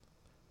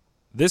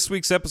This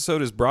week's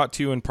episode is brought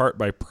to you in part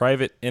by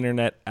Private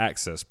Internet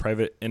Access.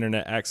 Private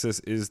Internet Access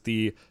is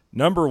the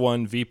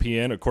 #1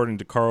 VPN, according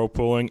to Carl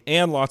Pulling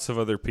and lots of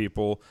other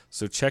people.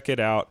 So check it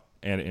out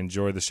and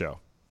enjoy the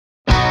show.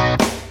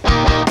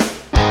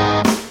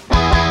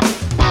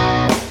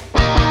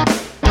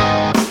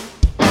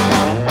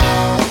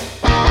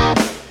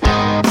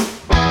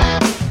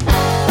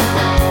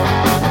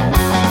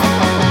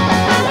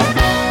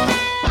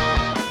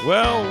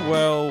 Well.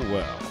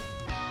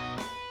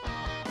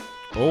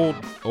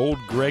 Old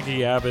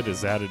Greggy Abbott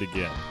is at it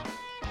again,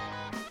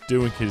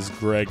 doing his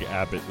Greg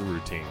Abbott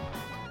routine.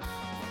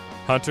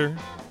 Hunter,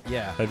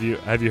 Yeah. have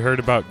you heard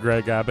about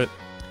Greg Abbott?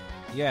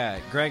 Yeah,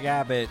 Greg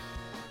Abbott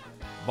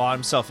bought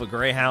himself a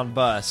Greyhound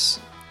bus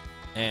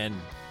and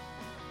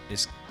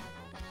is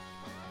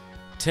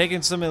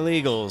taking some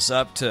illegals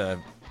up to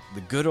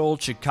the good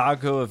old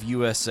Chicago of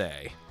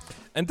USA.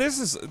 And this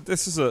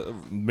is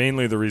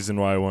mainly the reason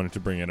why I wanted to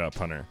bring it up,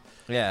 Hunter.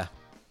 Yeah.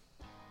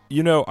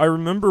 You know, I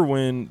remember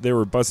when they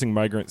were busing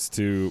migrants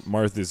to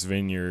Martha's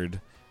Vineyard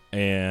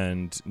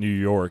and New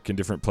York and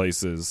different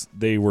places,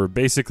 they were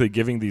basically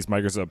giving these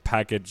migrants a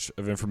package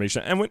of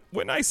information. And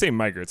when I say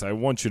migrants, I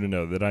want you to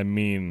know that I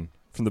mean,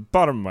 from the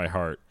bottom of my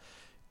heart,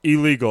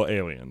 illegal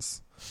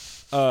aliens.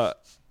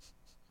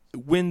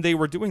 When they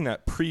were doing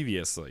that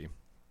previously,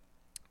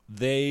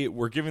 they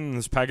were giving them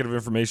this packet of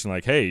information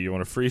like, hey, you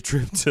want a free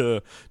trip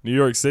to New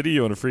York City?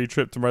 You want a free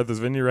trip to Martha's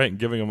Vineyard, right? And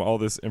giving them all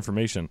this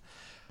information.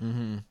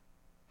 Mm-hmm.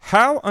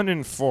 How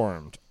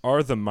uninformed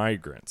are the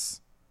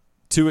migrants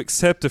to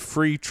accept a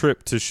free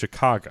trip to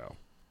Chicago?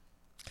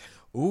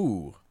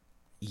 Ooh.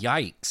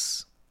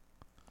 Yikes.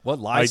 What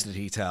lies did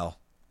he tell?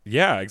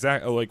 Yeah,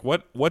 exactly. Like,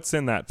 what's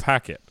in that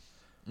packet?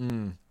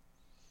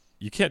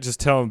 You can't just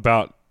tell them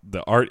about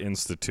the Art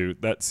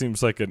Institute. That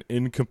seems like an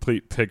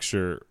incomplete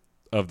picture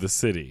of the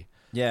city.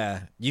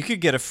 Yeah. You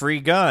could get a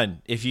free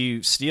gun if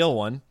you steal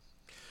one.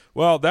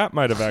 Well, that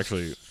might have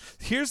actually...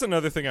 Here's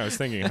another thing I was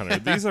thinking, Hunter.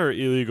 These are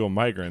illegal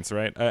migrants,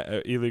 right?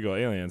 Illegal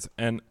aliens.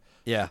 And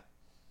Yeah.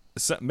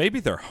 so maybe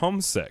they're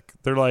homesick.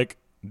 They're like,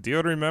 do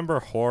you remember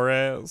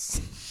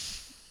Juarez?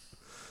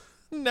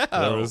 No.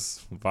 There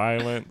was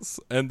violence.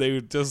 And they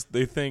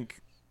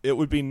think it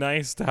would be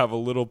nice to have a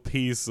little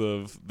piece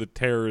of the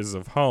terrors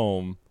of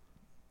home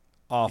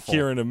Awful.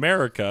 here in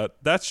America.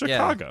 That's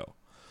Chicago.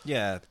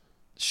 Yeah.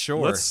 Sure.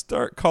 Let's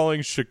start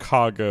calling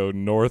Chicago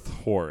North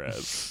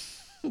Juarez.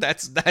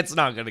 That's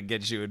not going to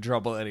get you in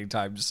trouble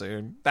anytime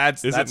soon.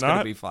 That's Is it going to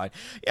not? be fine.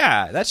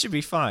 Yeah, that should be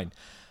fine.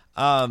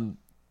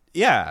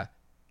 Yeah.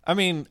 I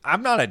mean,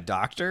 I'm not a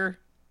doctor,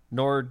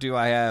 nor do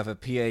I have a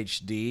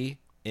PhD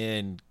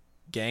in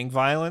gang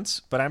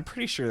violence, but I'm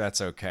pretty sure that's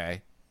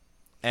okay.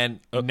 And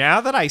now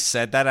that I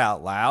said that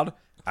out loud,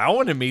 I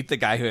want to meet the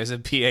guy who has a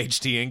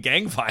PhD in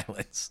gang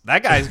violence.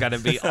 That guy's going to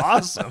be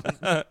awesome.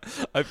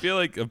 I feel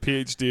like a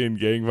PhD in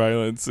gang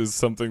violence is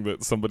something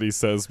that somebody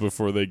says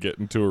before they get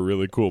into a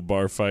really cool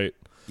bar fight.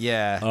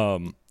 Yeah.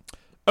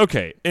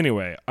 Okay,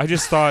 anyway, I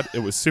just thought it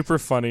was super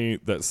funny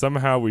that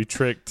somehow we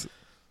tricked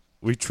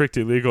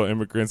illegal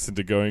immigrants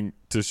into going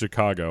to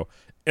Chicago.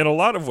 In a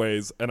lot of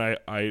ways, and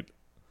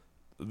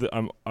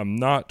I'm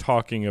not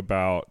talking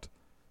about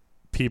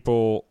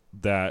people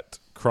that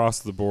cross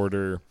the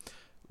border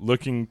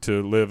looking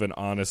to live an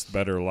honest,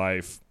 better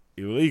life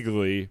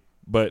illegally,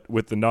 but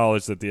with the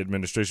knowledge that the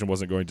administration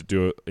wasn't going to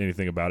do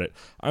anything about it.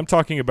 I'm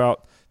talking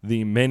about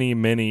the many,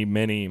 many,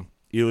 many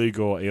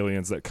illegal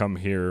aliens that come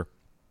here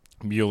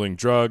muling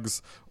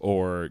drugs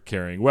or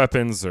carrying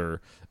weapons or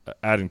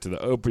adding to the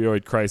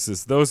opioid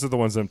crisis. Those are the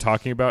ones I'm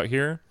talking about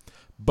here.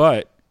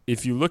 But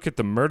if you look at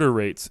the murder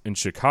rates in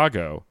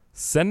Chicago,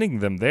 sending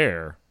them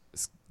there,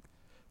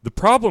 the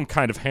problem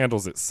kind of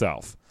handles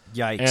itself.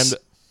 Yikes. And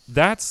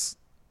that's...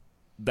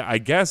 I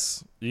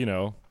guess, you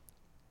know,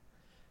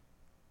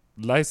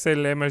 laissez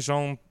les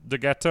maisons de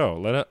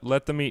gâteau.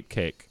 Let them eat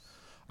cake.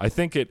 I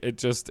think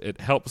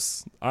it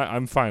helps.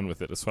 I'm fine with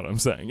it, is what I'm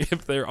saying.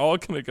 If they're all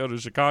going to go to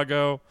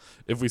Chicago,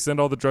 if we send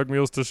all the drug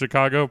mules to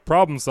Chicago,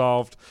 problem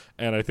solved,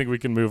 and I think we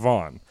can move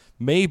on.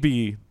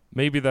 Maybe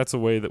that's a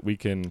way that we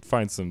can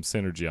find some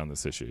synergy on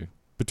this issue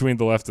between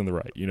the left and the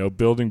right, you know,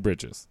 building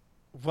bridges.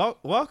 Well,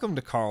 welcome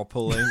to Carl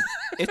Pulling.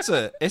 It's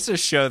a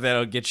show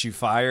that'll get you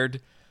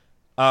fired.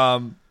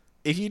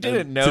 If you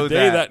didn't know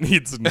today, that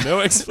needs no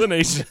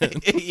explanation.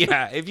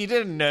 Yeah, if you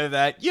didn't know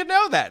that, you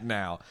know that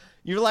now.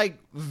 You're like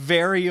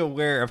very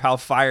aware of how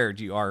fired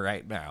you are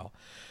right now.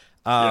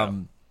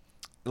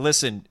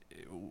 Listen,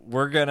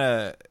 we're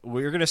gonna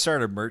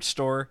start a merch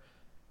store,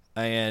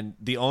 and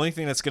the only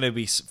thing that's gonna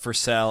be for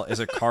sale is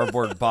a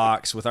cardboard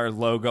box with our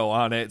logo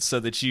on it, so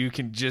that you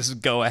can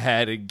just go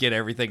ahead and get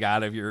everything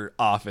out of your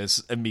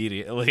office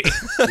immediately.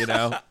 You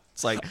know.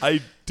 It's like,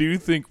 I do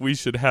think we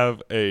should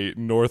have a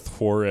North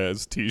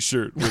Juarez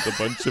T-shirt with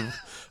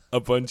a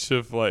bunch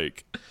of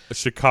like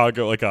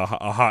Chicago, like a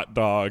hot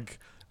dog,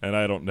 and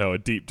I don't know, a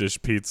deep dish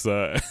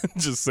pizza,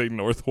 and just say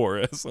North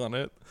Juarez on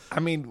it. I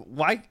mean,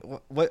 why?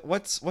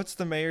 What's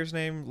the mayor's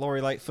name?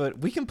 Lori Lightfoot.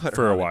 We can put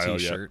For her a on while, a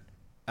T-shirt.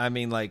 I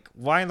mean, like,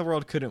 why in the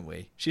world couldn't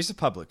we? She's a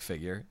public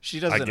figure. She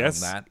doesn't own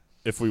that.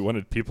 if we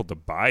wanted people to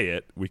buy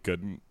it, we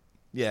couldn't.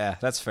 Yeah,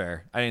 that's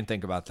fair. I didn't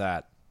think about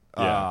that.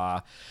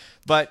 Yeah.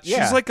 But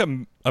yeah. She's like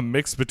a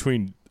mix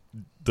between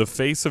the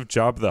face of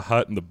Jabba the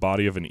Hutt and the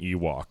body of an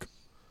Ewok.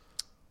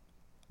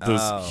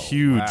 Those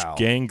huge, wow.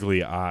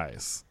 gangly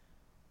eyes.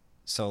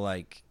 So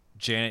like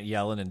Janet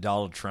Yellen and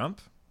Donald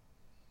Trump?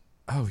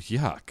 Oh,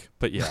 yuck.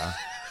 But yeah.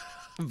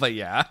 But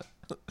yeah.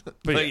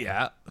 But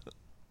yeah.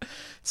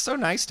 It's so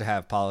nice to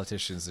have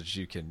politicians that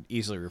you can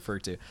easily refer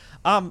to.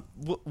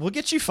 We'll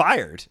get you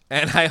fired,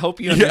 and I hope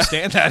you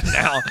understand that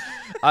now.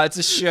 It's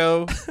a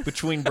show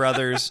between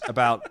brothers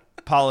about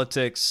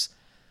politics,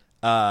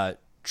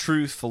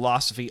 truth,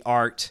 philosophy,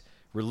 art,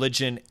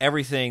 religion,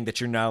 everything that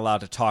you're not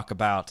allowed to talk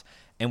about,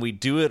 and we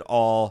do it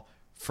all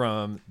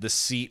from the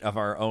seat of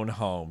our own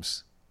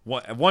homes.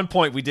 At one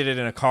point, we did it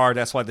in a car.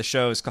 That's why the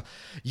show is called.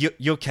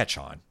 You'll catch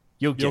on.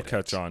 You'll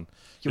catch on.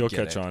 You'll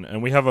catch on.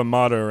 And we have a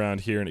motto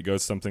around here, and it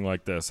goes something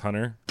like this,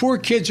 Hunter. Poor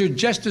kids are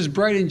just as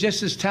bright and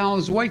just as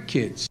talented as white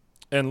kids.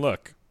 And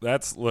look,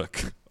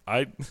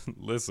 I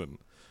listen.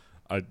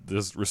 I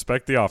just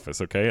respect the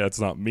office, okay?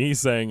 That's not me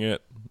saying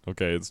it.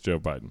 Okay, it's Joe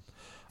Biden.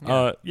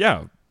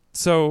 Yeah.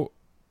 So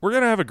we're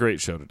gonna have a great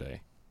show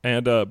today,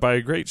 and by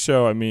a great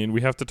show, I mean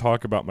we have to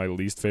talk about my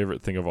least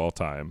favorite thing of all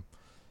time,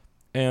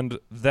 and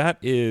that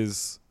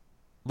is,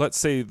 let's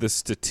say, the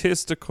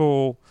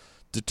statistical,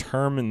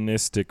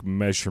 deterministic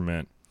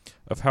measurement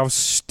of how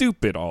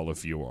stupid all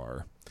of you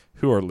are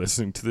who are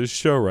listening to this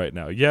show right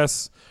now.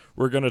 Yes,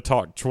 we're going to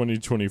talk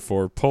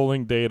 2024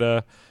 polling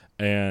data,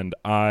 and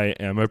I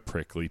am a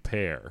prickly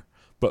pear.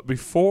 But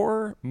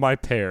before my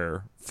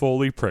pear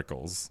fully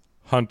prickles,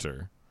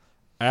 Hunter,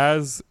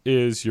 as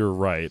is your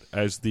right,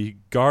 as the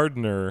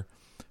gardener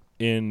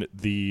in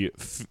the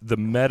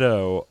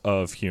meadow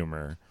of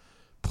humor,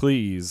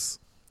 please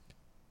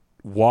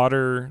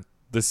water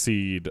the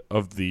seed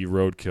of the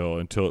roadkill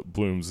until it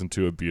blooms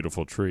into a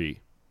beautiful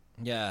tree.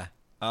 Yeah.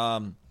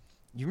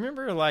 You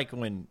remember like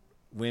when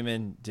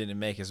women didn't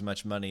make as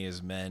much money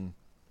as men,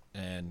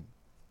 and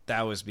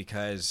that was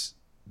because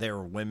they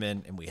were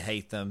women and we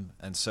hate them,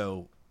 and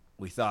so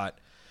we thought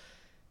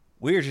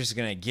we're just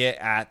going to get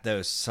at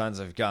those sons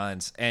of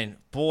guns, and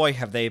boy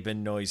have they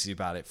been noisy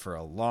about it for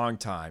a long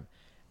time,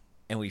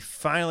 and we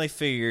finally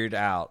figured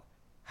out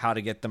how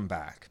to get them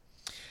back.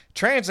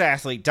 Trans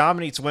athlete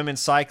dominates women's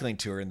cycling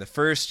tour in the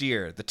first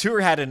year. The tour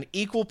had an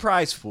equal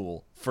prize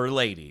pool for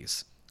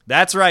ladies.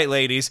 That's right,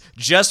 ladies.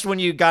 Just when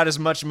you got as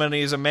much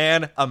money as a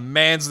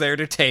man's there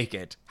to take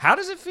it. How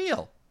does it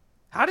feel?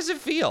 How does it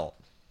feel?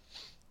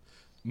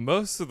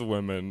 Most of the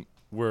women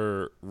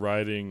were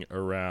riding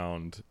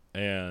around,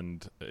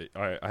 and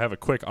I have a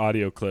quick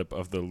audio clip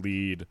of the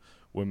lead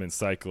women's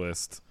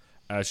cyclist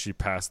as she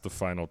passed the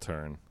final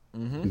turn.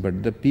 Mm-hmm.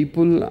 But the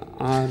people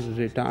are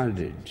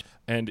retarded.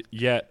 And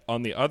yet,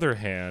 on the other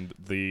hand,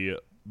 the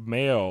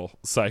male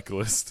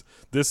cyclist,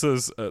 this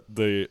is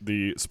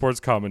the sports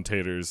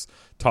commentators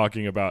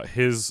talking about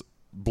his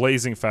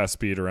blazing fast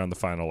speed around the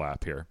final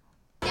lap here.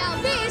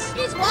 Now this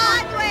is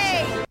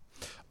Broadway!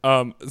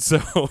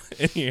 So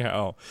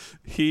anyhow,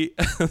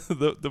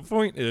 the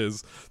point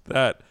is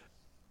that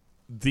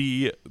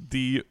the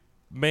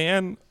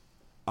man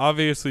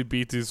obviously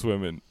beat these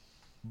women,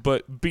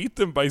 but beat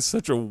them by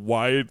such a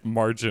wide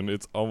margin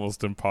it's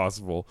almost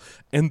impossible.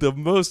 And the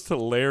most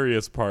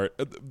hilarious part,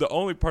 the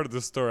only part of the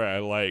story I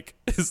like,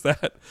 is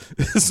that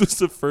this was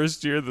the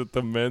first year that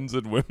the men's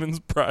and women's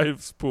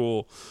prize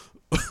pool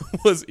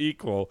was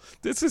equal.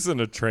 This isn't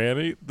a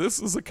tranny.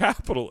 This is a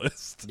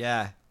capitalist.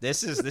 Yeah,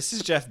 this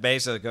is Jeff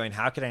Bezos going,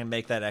 how can I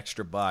make that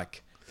extra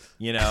buck?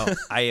 You know,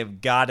 I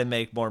have got to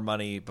make more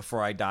money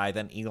before I die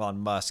than Elon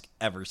Musk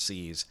ever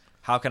sees.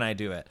 How can I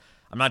do it?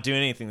 I'm not doing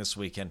anything this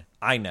weekend.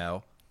 I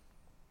know.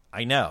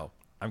 I'm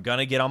going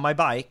to get on my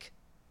bike.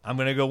 I'm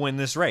going to go win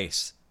this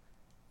race.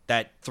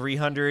 That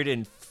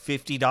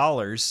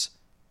 $350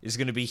 is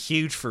going to be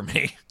huge for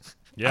me.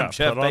 Yeah, I'm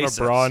Jeff put on Bezos.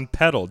 a bra and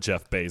pedal,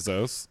 Jeff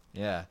Bezos.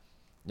 Yeah.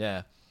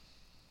 Jeff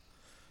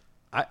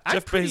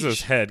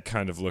Bezos' head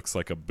kind of looks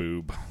like a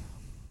boob.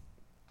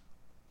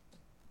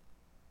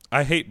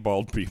 I hate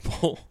bald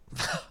people.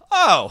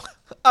 Oh,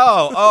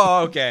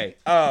 okay.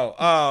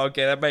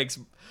 Okay. That makes...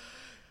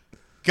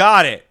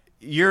 Got it.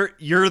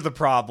 You're the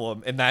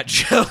problem in that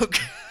joke.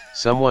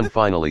 Someone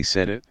finally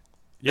said it.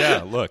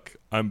 Yeah, look,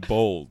 I'm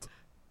bold.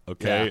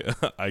 Okay,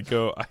 Yeah.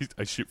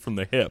 I shoot from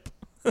the hip.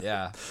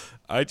 Yeah.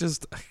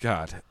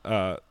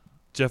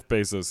 Jeff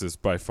Bezos is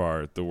by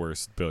far the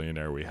worst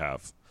billionaire we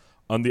have.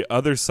 On the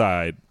other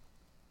side,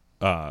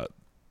 Elon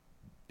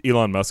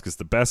Musk is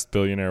the best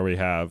billionaire we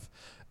have,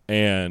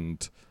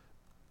 and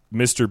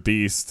Mr.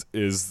 Beast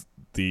is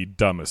the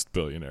dumbest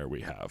billionaire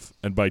we have.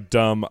 And by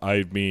dumb,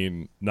 I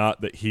mean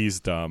not that he's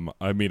dumb.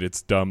 I mean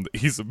it's dumb that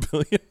he's a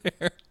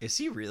billionaire. Is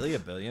he really a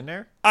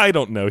billionaire? I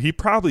don't know. He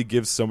probably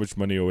gives so much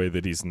money away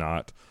that he's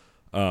not.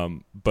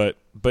 But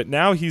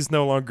now he's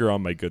no longer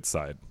on my good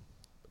side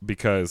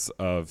because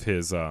of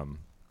his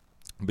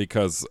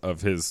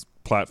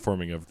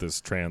platforming of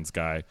this trans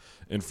guy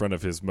in front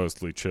of his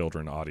mostly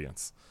children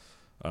audience.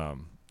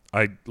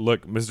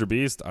 look, Mr.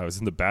 Beast, I was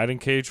in the batting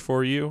cage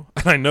for you,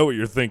 and I know what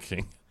you're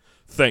thinking.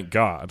 Thank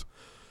God.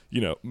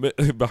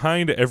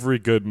 Behind every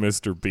good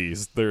Mr.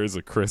 Beast, there is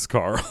a Chris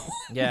Carl.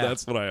 Yeah.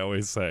 That's what I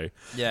always say.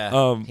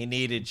 Yeah. He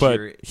needed but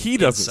your he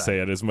doesn't insight. say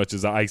it as much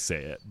as I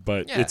say it,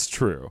 but Yeah. it's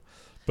true.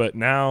 But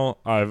now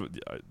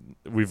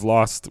we've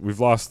lost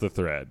the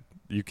thread.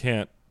 You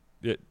can't.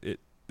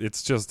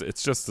 It's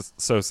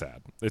just so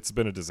sad. It's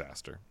been a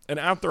disaster. And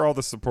after all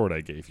the support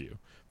I gave you,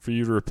 for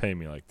you to repay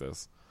me like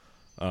this,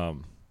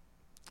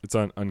 it's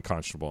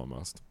unconscionable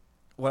almost.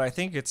 What I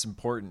think it's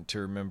important to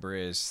remember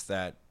is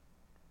that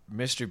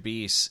Mr.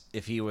 Beast,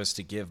 if he was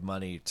to give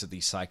money to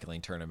these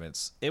cycling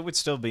tournaments, it would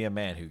still be a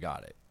man who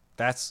got it.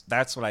 That's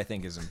what I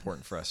think is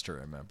important for us to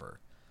remember,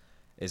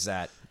 is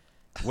that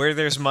where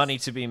there's money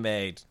to be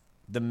made,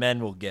 the men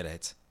will get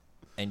it,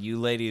 and you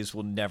ladies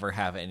will never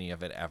have any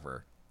of it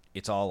ever.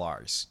 It's all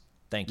ours.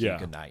 Thank you. Yeah.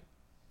 Good night.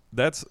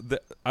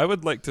 I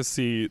would like to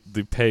see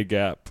the pay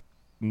gap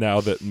now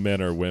that men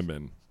are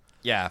women.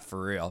 Yeah,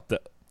 for real.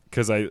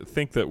 Because I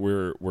think that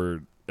we're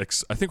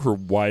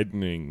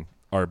widening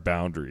our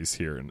boundaries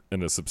here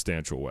in a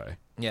substantial way.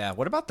 Yeah.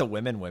 What about the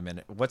women?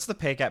 What's the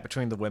pay gap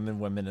between the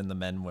women and the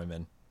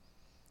men?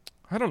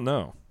 I don't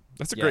know.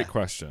 That's a great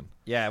question.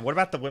 Yeah. What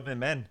about the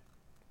men?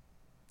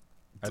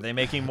 Are they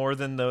making more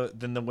than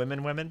the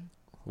women?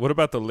 What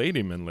about the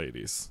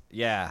ladies?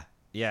 Yeah.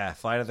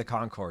 Flight of the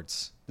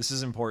Conchords. This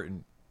is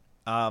important.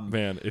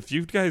 Man, if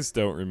you guys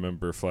don't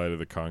remember Flight of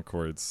the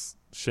Conchords,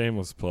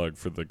 shameless plug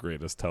for the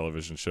greatest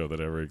television show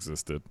that ever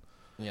existed.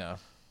 Yeah.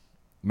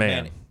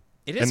 Man.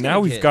 It is. And now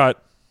we've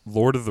got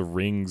Lord of the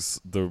Rings,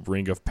 The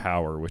Ring of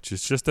Power, which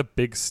is just a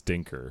big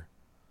stinker.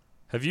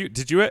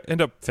 Did you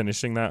end up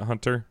finishing that,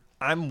 Hunter?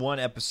 I'm one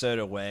episode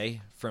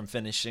away from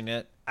finishing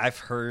it. I've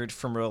heard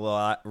from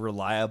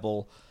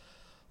reliable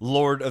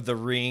Lord of the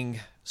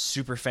Ring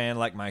superfan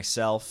like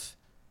myself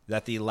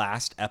that the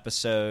last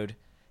episode...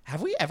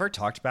 Have we ever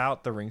talked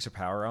about the Rings of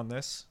Power on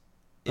this?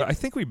 I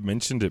think we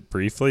mentioned it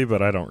briefly,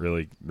 but I don't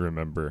really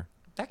remember.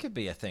 That could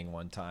be a thing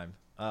one time.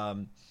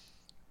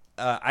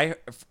 I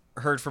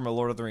heard from a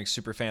Lord of the Rings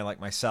superfan like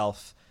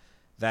myself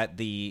that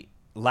the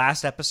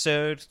last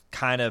episode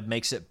kind of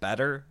makes it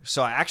better.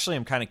 So I actually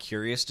am kind of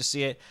curious to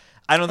see it.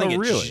 I don't think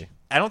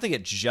I don't think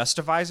it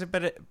justifies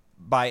it,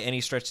 by any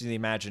stretch of the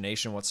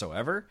imagination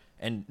whatsoever,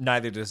 and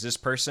neither does this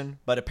person.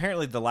 But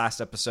apparently, the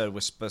last episode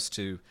was supposed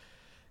to.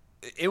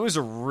 It was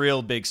a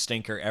real big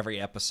stinker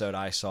every episode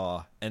I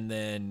saw, and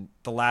then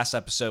the last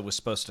episode was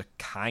supposed to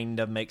kind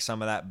of make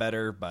some of that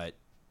better, but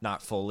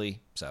not fully.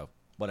 So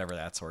whatever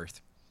that's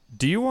worth.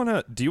 Do you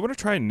wanna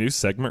try a new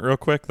segment real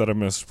quick that I'm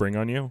gonna spring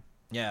on you?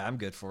 Yeah, I'm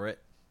good for it.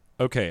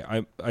 Okay,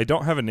 I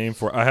don't have a name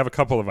for it. I have a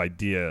couple of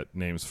idea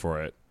names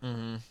for it.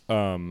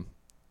 Mm-hmm.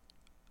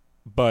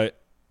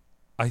 But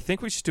I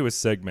think we should do a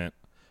segment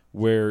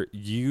where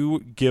you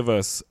give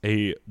us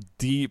a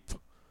deep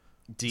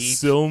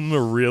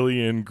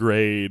Silmarillion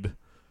grade,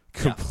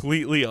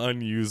 completely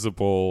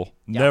unusable,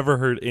 never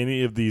heard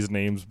any of these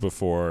names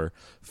before,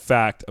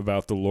 fact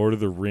about the Lord of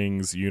the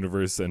Rings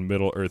universe and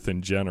Middle Earth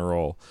in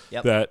general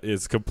that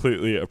is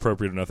completely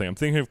appropriate or nothing. I'm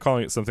thinking of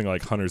calling it something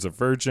like Hunters of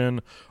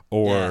Virgin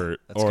or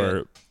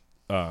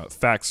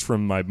Facts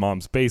from My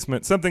Mom's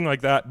Basement, something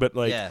like that. But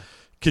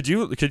could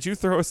you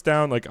throw us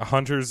down like a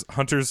Hunter's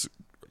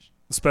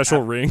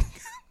special ring?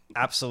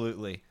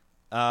 Absolutely.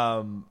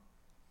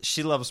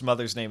 She Loves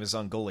Mother's name is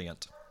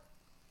Ungoliant.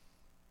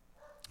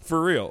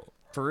 For real.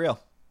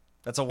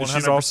 That's a 100%. And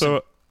she's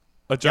also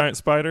a giant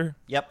spider?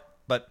 Yep,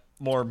 but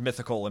more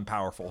mythical and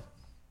powerful.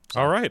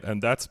 So. All right,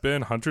 and that's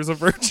been Hunters of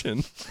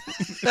Virgin.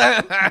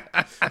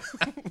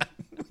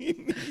 we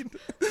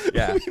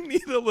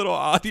need a little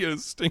audio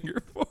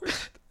stinger for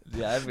it.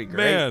 Yeah, that'd be great.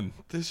 Man,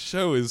 this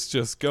show is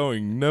just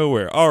going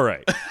nowhere. All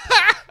right.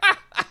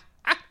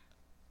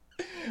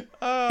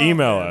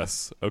 Email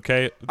us,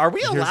 okay? Are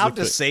we allowed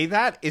to say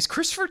that? Is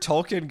Christopher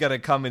Tolkien gonna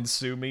come and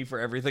sue me for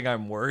everything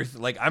I'm worth?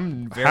 Like,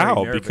 I'm very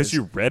nervous. Because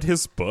you read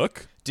his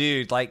book?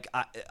 Dude, like,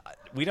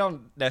 we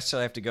don't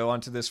necessarily have to go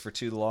onto this for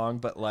too long,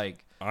 but,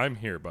 like... I'm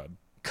here, bud.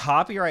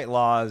 Copyright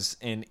laws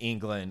in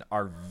England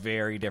are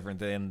very different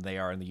than they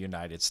are in the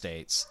United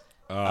States.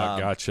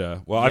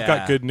 Gotcha. Well, I've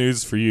got good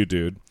news for you,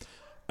 dude.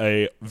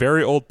 A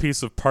very old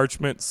piece of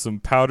parchment, some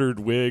powdered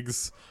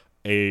wigs,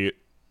 the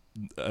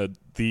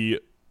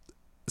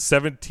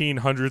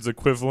 1700s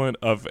equivalent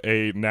of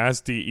a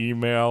nasty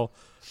email,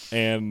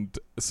 and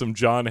some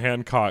John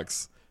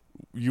Hancocks.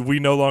 We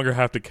no longer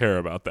have to care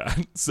about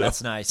that. So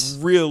that's nice.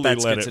 Really,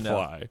 that's let it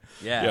fly.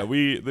 Yeah.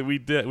 We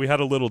had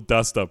a little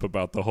dust up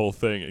about the whole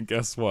thing, and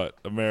guess what?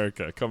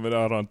 America coming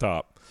out on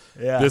top.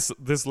 Yeah.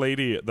 This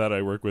lady that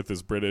I work with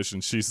is British,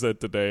 and she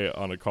said today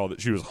on a call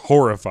that she was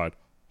horrified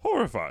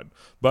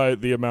by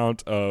the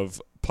amount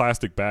of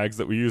plastic bags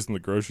that we use in the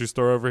grocery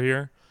store over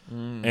here.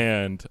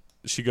 And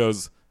she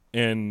goes,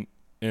 in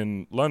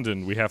in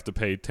London, we have to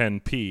pay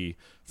 10p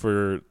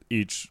for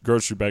each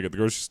grocery bag at the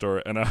grocery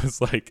store. And I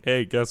was like,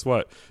 hey, guess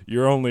what?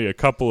 You're only a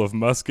couple of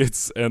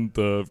muskets and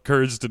the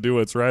courage to do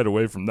what's right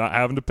away from not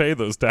having to pay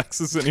those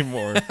taxes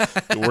anymore.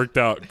 It worked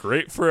out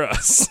great for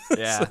us.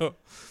 Yeah.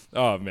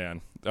 Oh,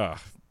 man.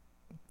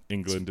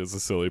 England is a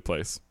silly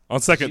place. On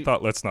second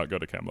thought, let's not go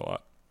to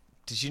Camelot.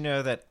 Did you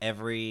know that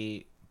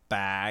every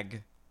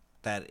bag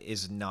that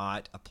is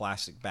not a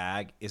plastic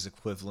bag is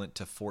equivalent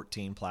to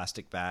 14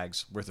 plastic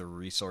bags worth of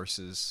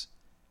resources,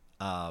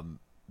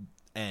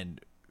 and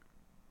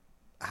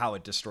how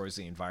it destroys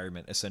the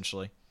environment,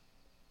 essentially?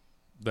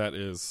 That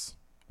is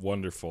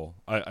wonderful.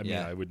 I mean,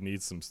 Yeah. I would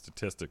need some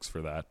statistics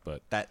for that,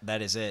 but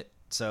That is it.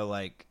 So,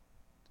 like,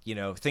 you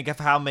know, think of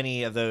how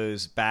many of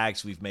those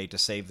bags we've made to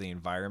save the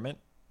environment,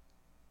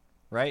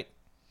 right?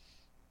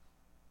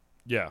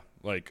 yeah,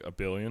 like 1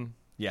 billion.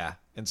 Yeah.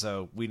 And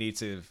so we need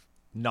to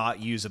not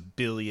use 1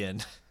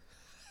 billion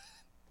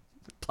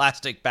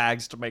plastic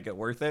bags to make it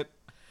worth it.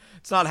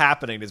 It's not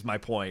happening, is my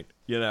point.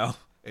 You know,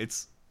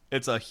 it's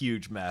a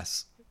huge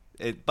mess.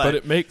 But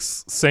it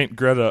makes Saint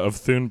Greta of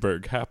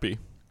Thunberg happy.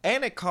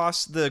 And it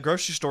costs the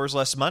grocery stores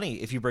less money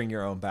if you bring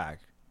your own bag.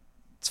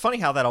 It's funny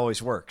how that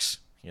always works,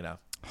 you know.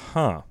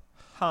 Huh.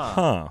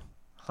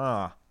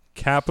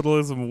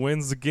 Capitalism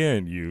wins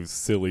again, you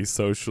silly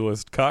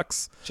socialist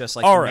cucks. Just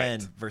like All the right.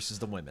 men versus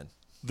the women.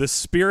 The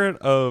spirit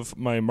of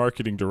my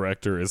marketing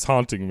director is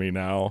haunting me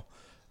now.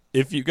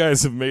 If you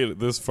guys have made it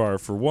this far,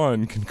 for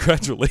one,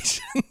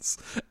 congratulations.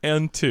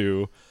 And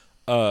two,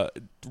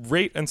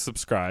 rate and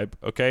subscribe,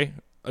 okay?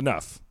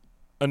 Enough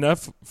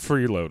for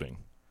your loading.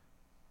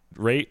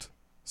 Rate,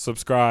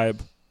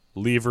 subscribe,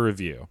 leave a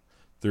review.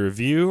 The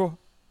review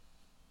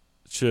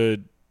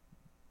should,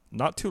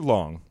 not too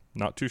long,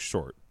 not too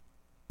short,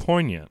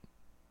 poignant,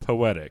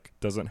 poetic,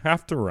 doesn't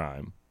have to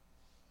rhyme,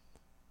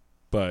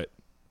 but,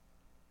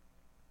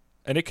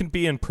 and it can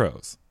be in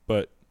prose,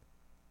 but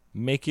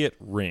make it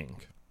ring,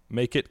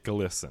 make it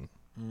glisten.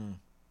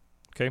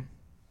 Okay?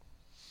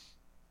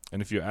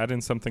 And if you add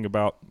in something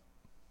about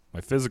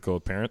my physical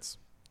appearance,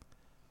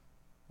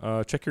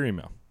 check your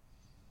email.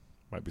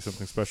 Might be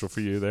something special for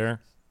you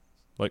there.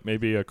 Like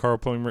maybe a Carl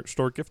Pulling Merch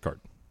Store gift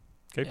card.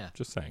 Okay? Yeah.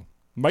 Just saying.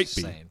 Might Just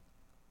be. saying.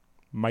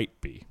 Might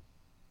be.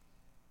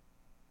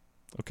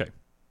 Okay.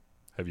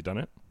 Have you done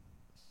it?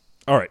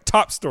 All right.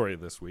 Top story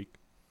this week.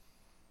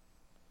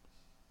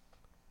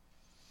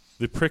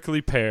 The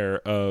prickly pear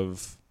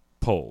of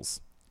polls.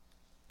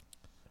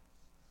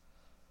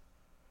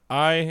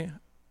 I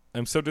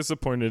am so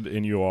disappointed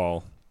in you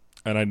all,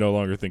 and I no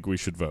longer think we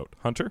should vote.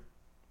 Hunter?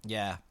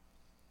 Yeah.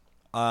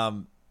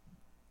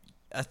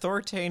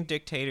 Authoritarian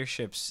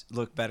dictatorships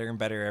look better and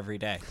better every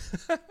day.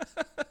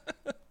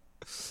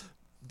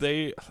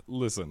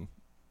 Listen,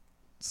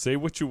 say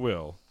what you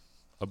will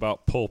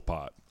about Pol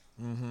Pot,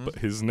 but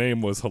his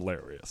name was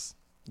hilarious.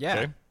 Yeah.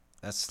 Okay?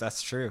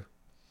 That's true.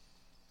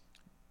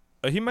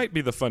 He might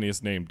be the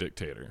funniest named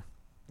dictator.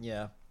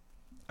 Yeah.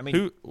 I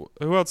mean,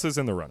 Who else is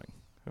in the running?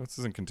 Who else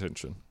is in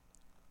contention?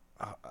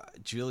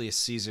 Julius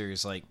Caesar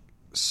is like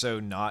so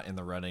not in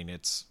the running.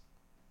 It's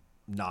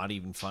not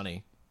even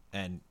funny,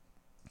 and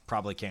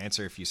probably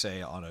cancer if you say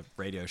it on a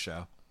radio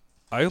show.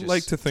 I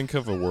like to think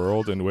of a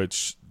world in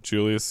which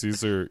Julius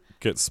Caesar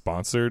gets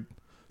sponsored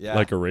Yeah.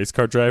 like a race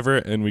car driver,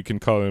 and we can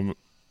call him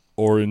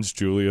Orange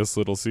Julius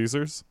Little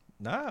Caesars.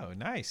 No,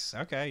 nice.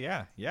 Okay,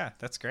 yeah,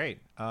 that's great.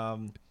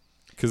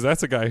 Because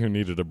that's a guy who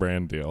needed a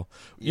brand deal.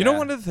 You know, Yeah.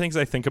 one of the things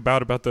I think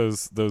about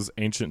those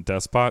ancient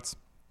despots,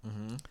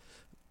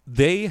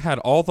 they had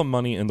all the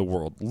money in the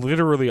world,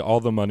 literally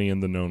all the money in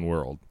the known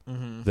world.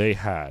 They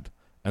had,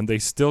 and they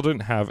still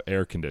didn't have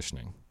air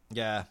conditioning.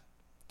 Yeah,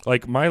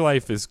 Like, my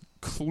life is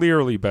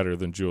clearly better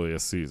than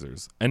Julius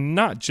Caesar's. And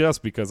not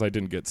just because I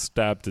didn't get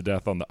stabbed to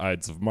death on the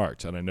Ides of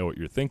March, and I know what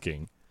you're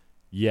thinking,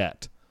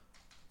 yet.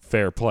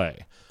 Fair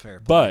play. fair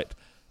play. But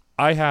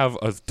I have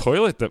a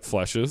toilet that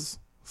flushes,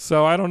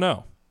 so I don't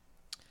know.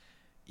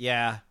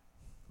 Yeah,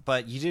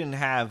 but you didn't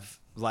have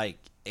like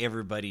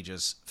everybody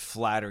just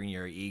flattering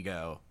your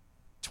ego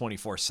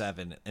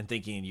 24/7 and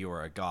thinking you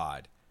were a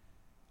god,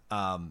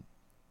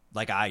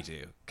 like I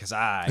do, because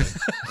I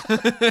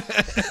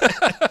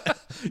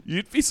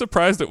You'd be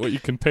surprised at what you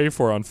can pay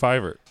for on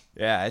Fiverr.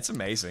 yeah, it's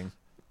amazing.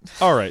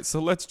 All right, so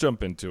let's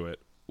jump into it.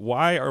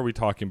 Why are we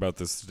talking about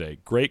this today?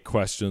 Great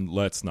question.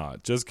 Let's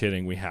not. Just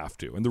kidding. We have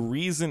to. And the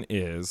reason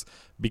is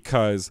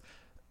because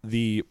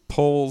the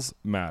polls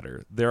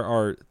matter. There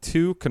are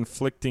two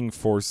conflicting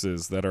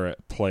forces that are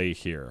at play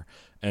here.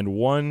 And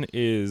one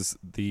is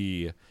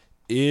the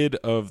id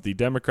of the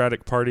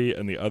Democratic Party,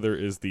 and the other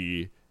is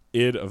the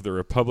id of the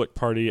Republican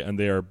Party. And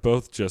they are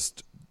both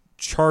just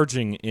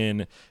charging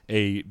in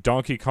a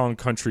Donkey Kong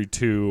Country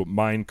 2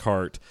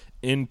 minecart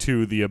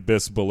into the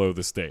abyss below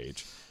the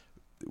stage.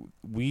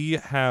 We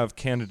have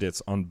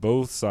candidates on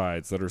both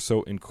sides that are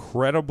so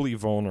incredibly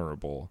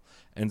vulnerable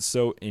and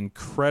so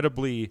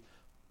incredibly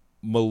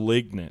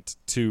malignant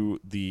to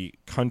the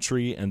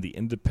country and the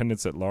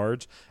independents at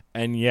large,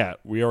 and yet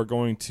we are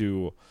going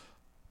to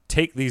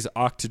take these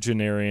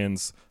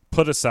octogenarians,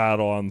 put a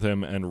saddle on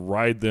them and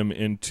ride them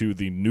into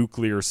the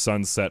nuclear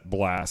sunset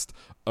blast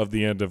of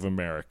the end of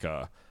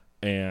America.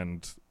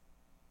 And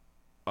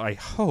I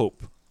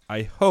hope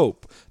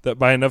that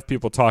by enough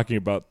people talking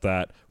about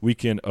that, we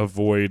can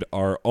avoid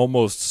our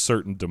almost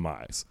certain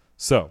demise.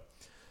 So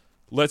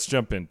let's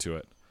jump into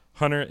it.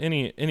 Hunter,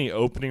 any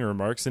opening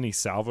remarks, any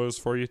salvos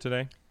for you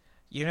today?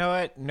 You know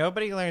what?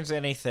 Nobody learns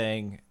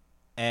anything,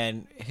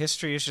 and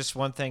history is just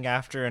one thing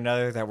after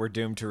another that we're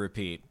doomed to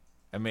repeat.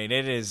 I mean,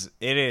 it is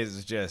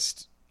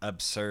just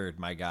absurd,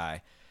 my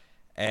guy.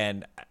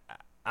 And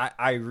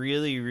I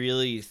really,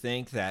 really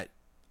think that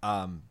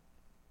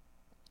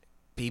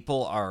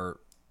people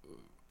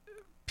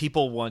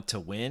want to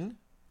win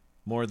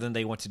more than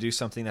they want to do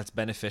something that's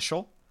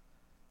beneficial.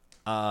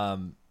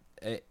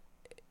 It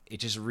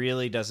just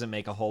really doesn't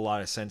make a whole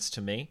lot of sense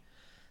to me.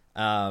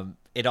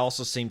 It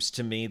also seems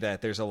to me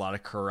that there's a lot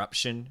of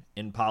corruption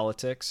in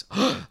politics.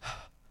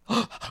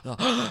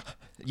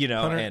 You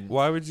know, Hunter, and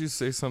why would you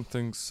say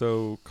something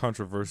so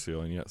controversial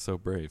and yet so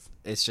brave?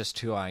 it's just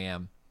who I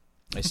am.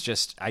 It's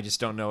just I just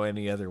don't know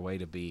any other way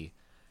to be.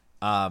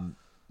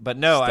 But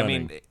no, I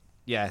mean, Stunning.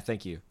 yeah,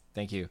 thank you.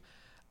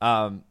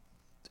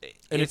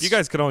 And if you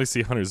guys could only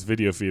see Hunter's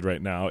video feed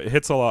right now, it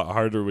hits a lot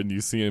harder when you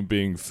see him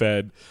being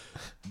fed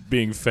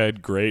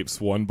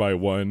grapes one by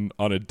one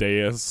on a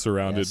dais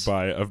surrounded Yes.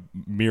 by a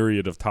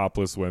myriad of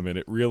topless women.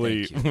 It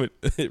really, Thank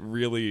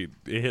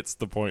it hits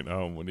the point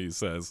home when he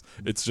says,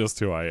 "It's just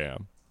who I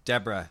am."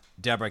 Deborah,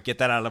 get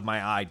that out of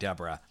my eye,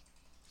 Deborah.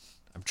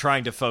 I'm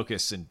trying to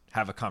focus and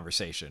have a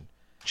conversation.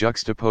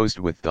 Juxtaposed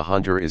with the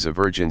Hunter is a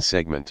virgin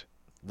segment.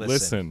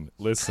 Listen.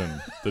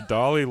 The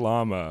Dalai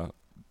Lama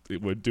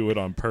would do it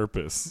on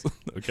purpose.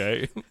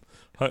 Okay,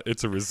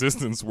 it's a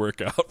resistance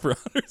workout for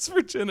Hunter's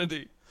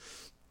virginity.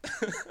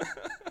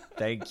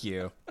 Thank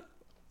you.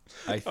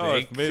 I think Oh,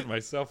 I've made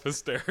myself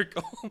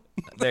hysterical.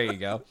 there you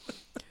go.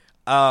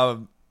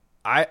 I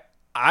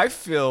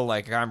feel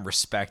like I'm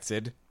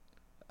respected.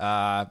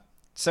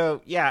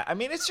 So yeah, I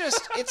mean it's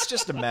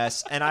just a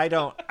mess, and I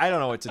don't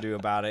know what to do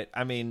about it.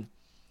 I mean,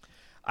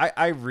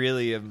 I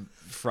really am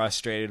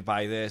frustrated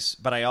by this,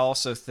 but I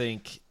also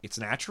think it's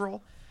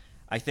natural.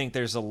 I think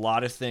there's a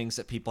lot of things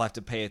that people have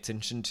to pay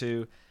attention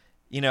to.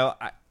 You know,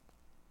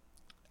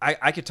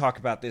 I could talk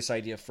about this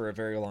idea for a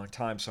very long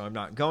time, so I'm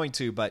not going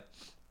to, but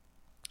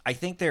I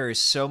think there is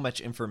so much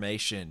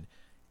information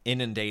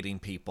inundating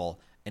people,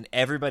 and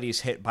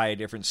everybody's hit by a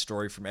different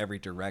story from every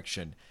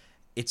direction.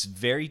 It's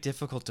very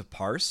difficult to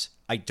parse.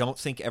 I don't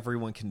think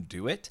everyone can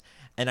do it,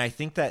 and I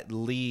think that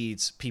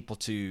leads people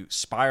to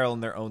spiral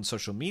in their own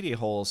social media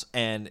holes,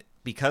 and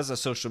because a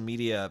social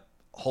media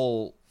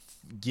hole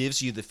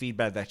gives you the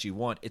feedback that you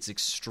want, it's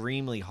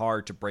extremely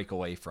hard to break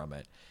away from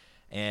it.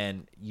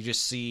 And you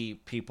just see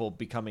people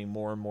becoming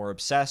more and more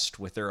obsessed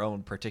with their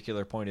own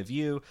particular point of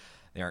view.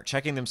 They aren't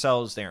checking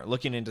themselves. They aren't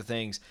looking into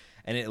things.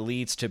 And it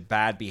leads to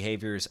bad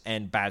behaviors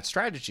and bad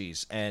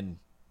strategies. And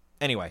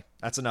anyway,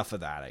 that's enough of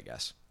that, I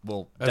guess.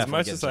 We'll As definitely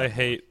much get as into I that.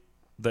 hate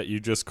that you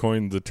just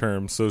coined the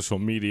term social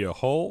media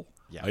hole,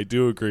 Yeah. I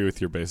do agree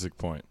with your basic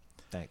point.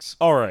 Thanks.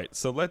 All right,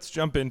 so let's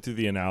jump into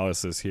the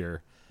analysis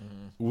here.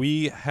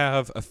 We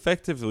have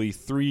effectively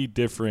three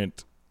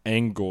different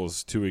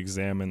angles to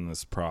examine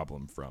this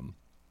problem from.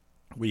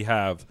 We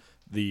have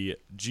the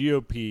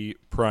GOP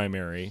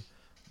primary,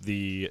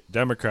 the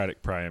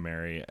Democratic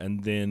primary,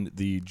 and then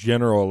the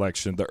general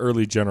election, the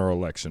early general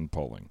election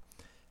polling.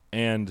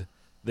 And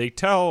they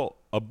tell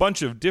a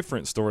bunch of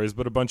different stories,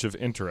 but a bunch of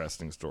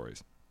interesting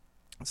stories.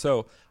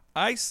 So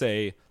I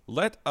say,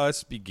 let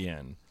us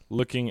begin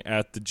looking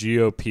at the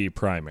GOP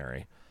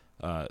primary,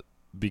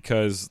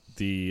 because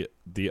the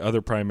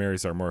other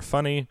primaries are more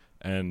funny,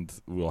 and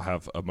we'll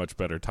have a much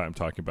better time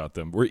talking about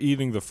them. We're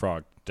eating the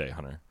frog today,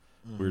 Hunter.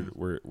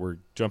 We're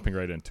jumping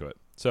right into it.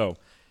 So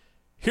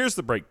here's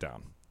the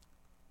breakdown.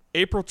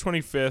 April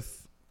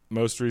 25th,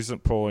 most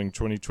recent polling,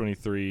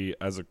 2023,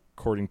 as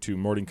according to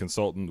Morning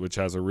Consultant, which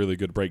has a really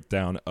good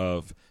breakdown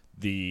of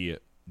the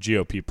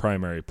GOP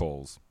primary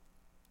polls.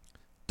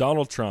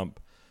 Donald Trump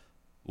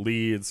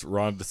leads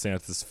Ron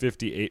DeSantis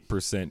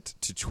 58%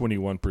 to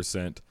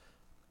 21%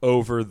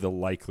 over the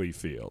likely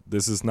field.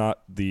 This is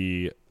not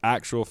the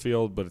actual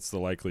field, but it's the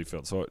likely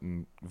field. So it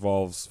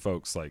involves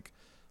folks like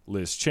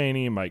Liz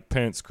Cheney, Mike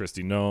Pence,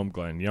 Kristi Noem,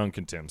 Glenn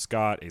Youngkin, Tim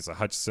Scott, Asa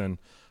Hutchinson.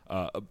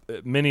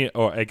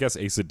 I guess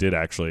Asa did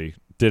actually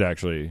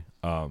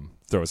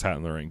throw his hat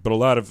in the ring. But a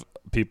lot of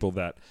people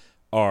that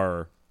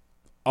are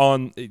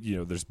on,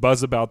 there's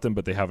buzz about them,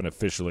 but they haven't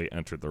officially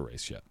entered the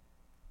race yet.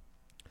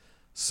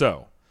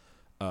 So,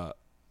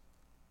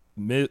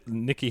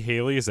 Nikki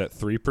Haley is at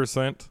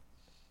 3%.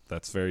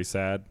 That's very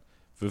sad.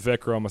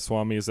 Vivek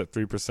Ramaswamy is at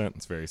 3%.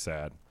 It's very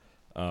sad.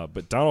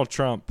 But Donald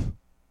Trump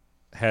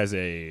has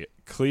a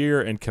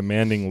clear and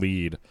commanding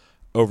lead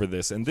over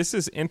this. And this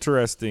is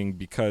interesting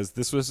because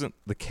this wasn't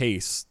the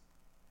case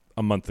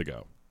a month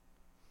ago.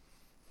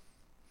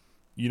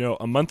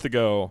 A month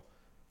ago,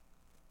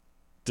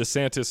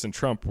 DeSantis and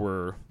Trump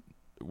were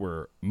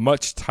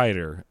much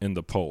tighter in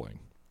the polling.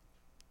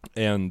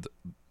 And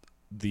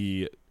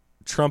the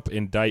Trump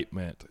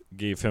indictment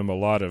gave him a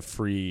lot of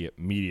free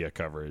media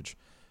coverage,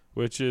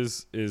 which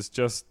is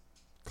just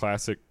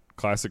classic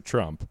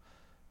Trump,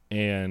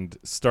 and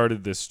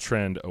started this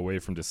trend away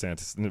from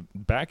DeSantis. And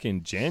back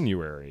in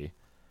January,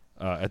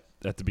 at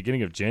the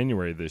beginning of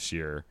January this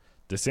year,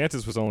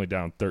 DeSantis was only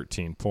down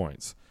 13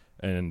 points,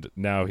 and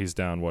now he's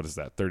down,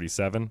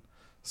 37?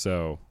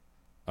 So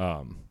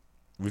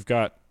we've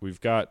got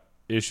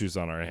issues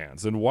on our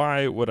hands. And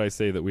why would I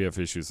say that we have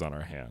issues on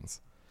our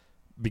hands?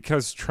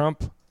 Because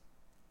Trump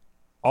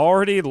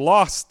already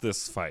lost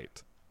this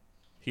fight.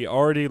 He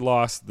already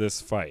lost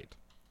this fight.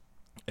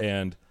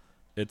 And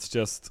it's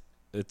just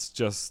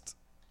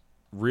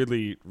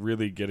really,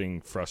 really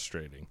getting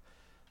frustrating.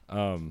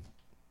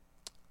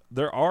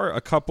 There are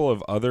a couple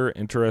of other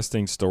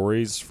interesting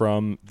stories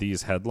from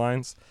these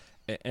headlines,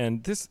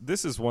 and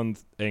this is one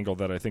angle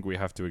that I think we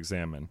have to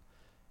examine.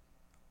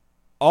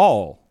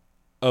 All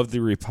of the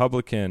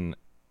Republican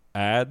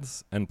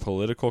ads and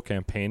political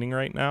campaigning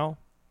right now,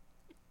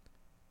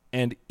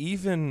 and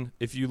even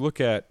if you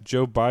look at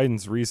Joe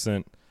Biden's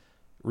recent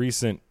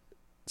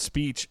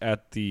speech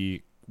at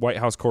the White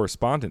House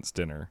Correspondents'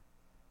 Dinner,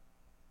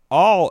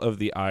 all of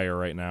the ire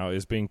right now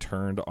is being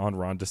turned on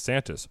Ron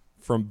DeSantis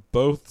from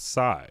both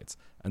sides,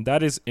 and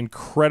that is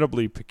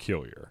incredibly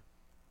peculiar.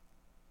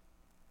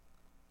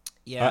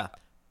 Yeah.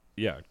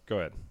 Yeah, go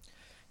ahead.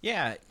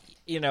 Yeah,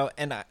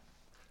 and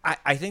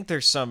I think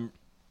there's some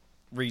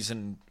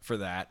reason for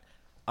that.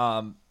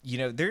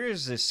 There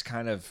is this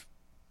kind of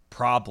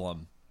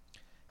problem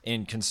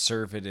in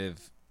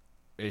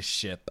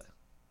conservative-iship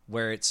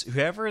where it's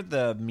whoever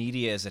the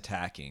media is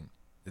attacking,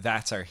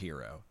 that's our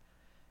hero.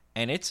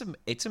 And it's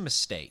a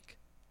mistake.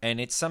 And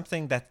it's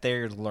something that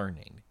they're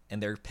learning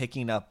and they're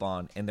picking up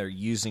on and they're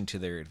using to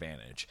their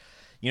advantage.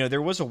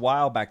 There was a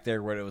while back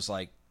there where it was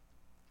like,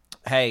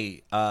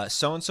 hey,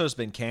 so-and-so's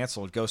been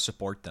canceled, go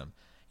support them.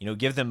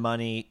 Give them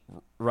money,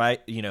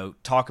 right?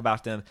 Talk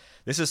about them.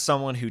 This is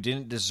someone who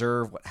didn't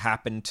deserve what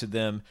happened to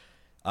them.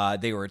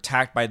 They were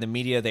attacked by the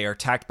media. They are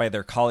attacked by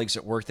their colleagues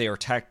at work. They are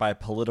attacked by a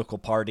political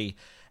party,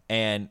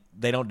 and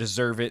they don't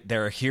deserve it.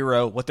 They're a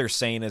hero. What they're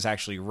saying is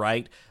actually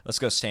right. Let's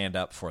go stand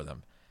up for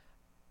them.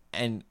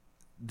 And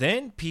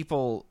then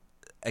people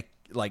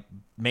like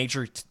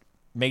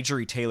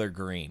Marjorie Taylor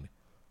Greene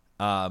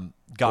got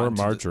or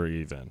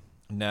Marjorie even.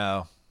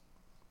 No.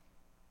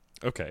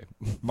 Okay.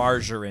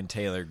 Marjorie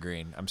Taylor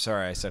Greene. I'm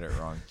sorry I said it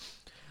wrong.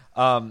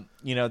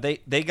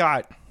 They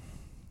got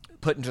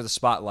put into the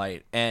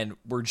spotlight and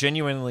were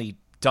genuinely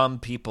dumb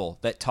people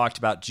that talked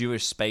about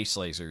Jewish space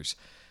lasers.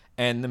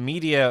 And the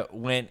media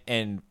went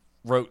and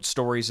wrote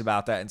stories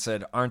about that and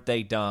said, aren't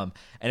they dumb?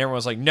 And everyone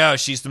was like, no,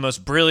 she's the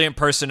most brilliant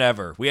person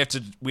ever. We have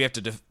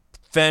to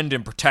defend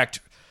and protect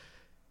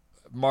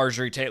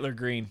Marjorie Taylor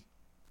Greene.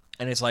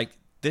 And it's like,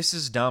 this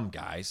is dumb,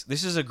 guys.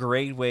 This is a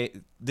great way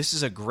to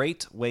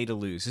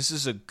lose. This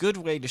is a good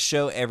way to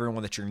show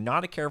everyone that you're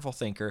not a careful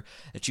thinker,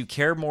 that you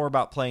care more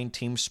about playing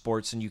team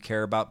sports than you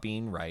care about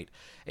being right.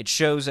 It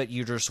shows that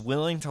you're just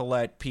willing to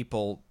let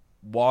people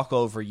walk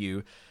over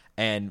you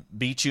and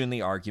beat you in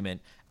the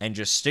argument and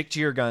just stick to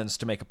your guns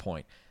to make a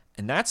point.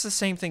 And that's the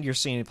same thing you're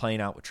seeing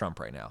playing out with Trump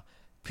right now.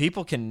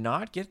 People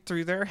cannot get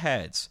through their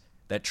heads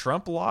that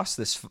Trump lost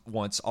this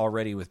once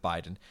already with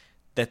Biden,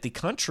 that the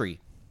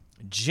country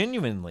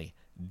genuinely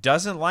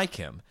doesn't like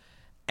him,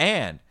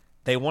 and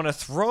they want to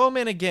throw him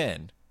in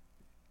again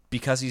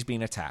because he's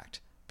being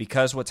attacked.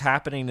 Because what's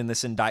happening in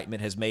this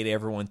indictment has made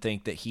everyone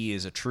think that he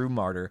is a true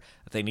martyr,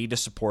 that they need to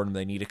support him,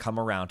 they need to come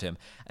around him,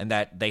 and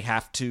that they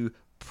have to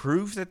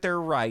prove that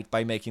they're right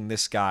by making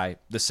this guy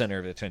the center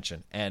of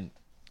attention. And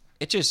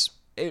it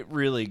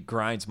really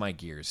grinds my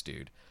gears,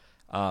 dude.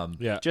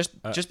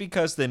 Just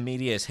because the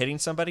media is hitting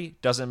somebody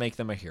doesn't make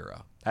them a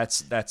hero.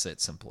 That's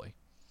it simply.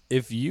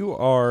 If you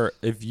are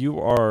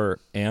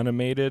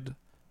animated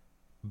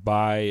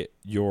by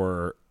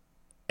your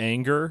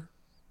anger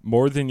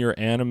more than you're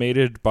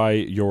animated by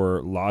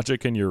your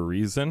logic and your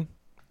reason,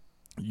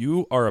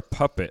 you are a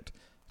puppet,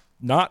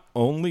 not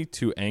only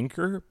to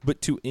anger,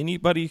 but to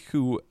anybody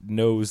who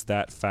knows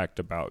that fact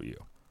about you.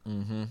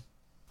 Mm-hmm.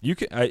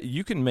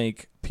 You can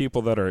make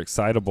people that are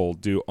excitable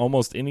do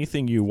almost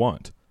anything you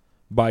want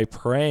by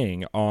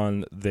preying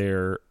on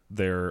their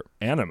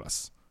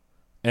animus,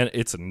 and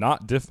it's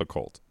not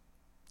difficult.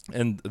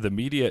 And the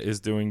media is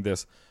doing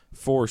this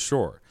for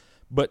sure.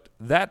 But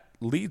that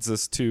leads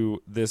us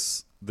to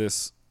this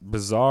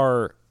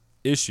bizarre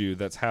issue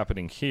that's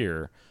happening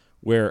here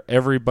where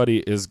everybody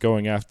is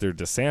going after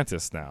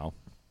DeSantis now.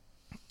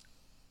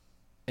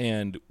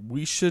 And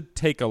we should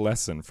take a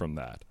lesson from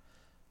that.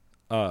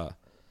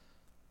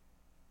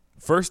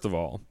 First of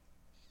all,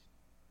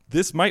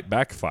 this might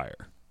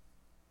backfire.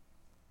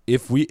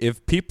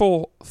 If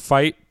people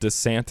fight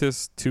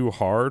DeSantis too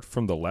hard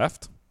from the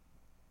left,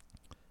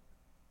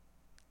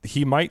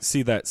 he might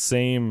see that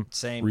same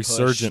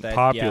resurgent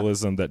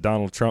populism that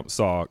Donald Trump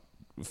saw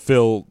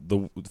fill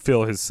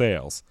his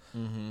sails.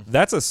 Mm-hmm.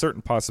 That's a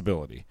certain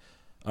possibility,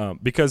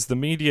 because the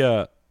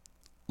media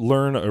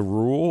learn a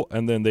rule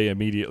and then they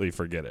immediately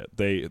forget it.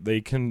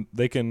 They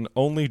can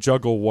only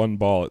juggle one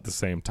ball at the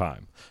same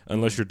time,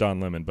 unless you're Don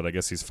Lemon, but I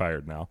guess he's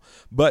fired now.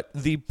 But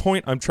the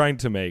point I'm trying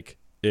to make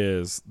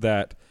is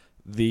that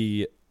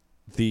the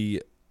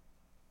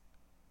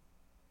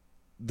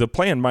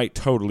plan might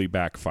totally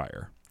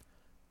backfire.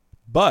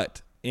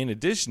 But in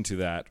addition to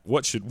that,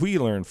 what should we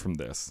learn from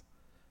this?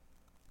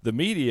 The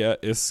media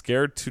is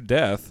scared to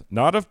death,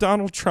 not of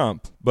Donald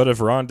Trump, but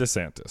of Ron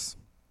DeSantis.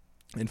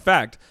 In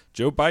fact,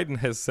 Joe Biden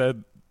has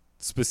said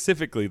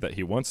specifically that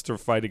he wants to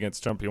fight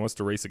against Trump. He wants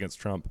to race against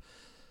Trump.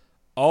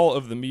 All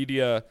of the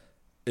media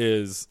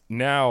is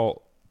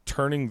now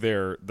turning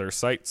their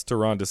sights to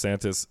Ron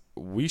DeSantis.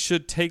 We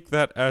should take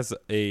that as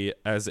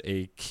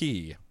a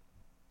key.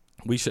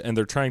 We should, and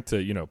they're trying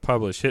to,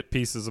 publish hit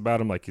pieces about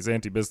him like he's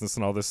anti-business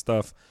and all this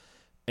stuff.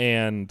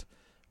 And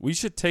we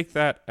should take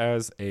that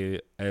as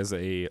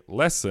a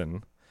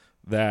lesson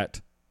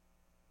that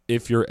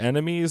if your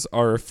enemies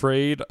are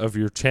afraid of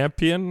your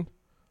champion,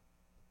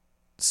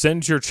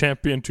 send your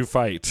champion to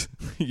fight.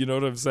 You know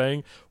what I'm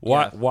saying?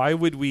 Why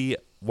would we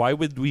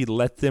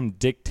let them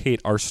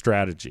dictate our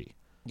strategy?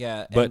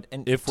 Yeah, but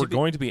if we're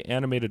going to be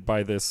animated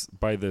by this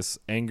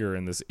anger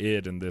and this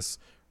id and this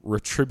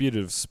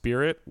retributive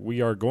spirit,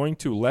 we are going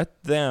to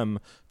let them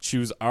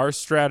choose our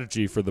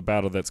strategy for the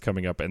battle that's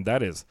coming up, and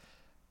that is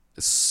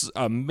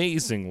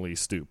amazingly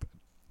stupid.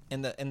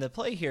 And the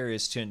play here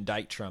is to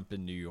indict Trump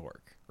in New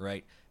York,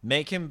 right?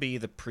 Make him be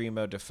the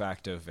primo de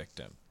facto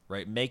victim,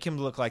 right? Make him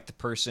look like the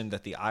person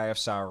that the Eye of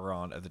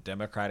Sauron of the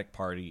Democratic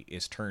Party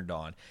is turned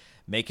on.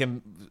 Make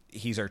him,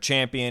 he's our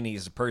champion.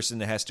 He's the person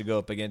that has to go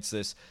up against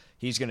this.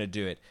 He's going to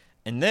do it.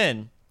 And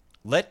then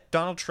let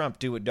Donald Trump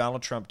do what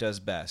Donald Trump does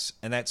best,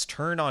 and that's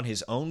turn on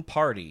his own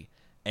party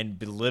and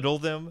belittle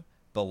them,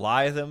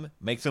 belie them,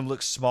 make them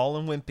look small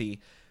and wimpy,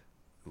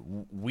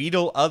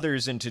 wheedle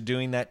others into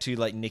doing that too,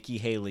 like Nikki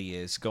Haley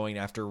is going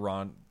after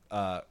Ron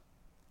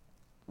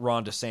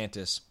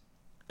DeSantis,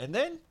 and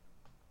then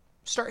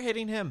start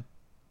hitting him.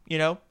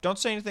 Don't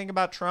say anything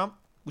about Trump.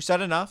 We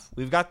said enough.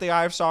 We've got the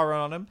Eye of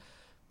Sauron on him.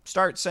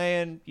 Start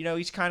saying,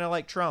 he's kind of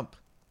like Trump.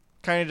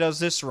 Kind of does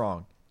this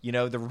wrong.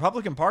 The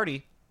Republican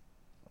Party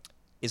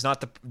is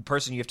not the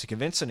person you have to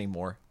convince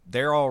anymore.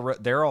 They're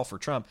all for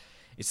Trump.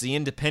 It's the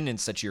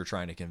independents that you're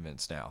trying to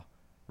convince now.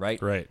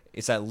 Right.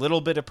 It's that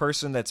little bit of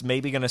person that's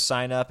maybe going to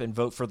sign up and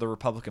vote for the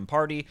Republican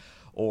Party,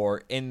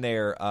 or in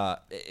their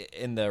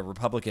in the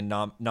Republican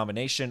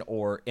nomination,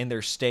 or in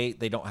their state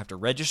they don't have to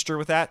register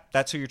with that.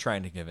 That's who you're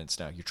trying to convince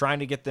now. You're trying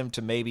to get them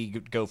to maybe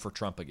go for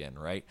Trump again,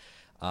 right?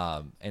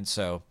 And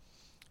so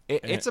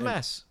it's a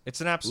mess.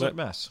 It's an absolute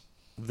mess.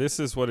 This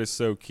is what is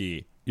so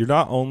key. You're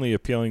not only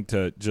appealing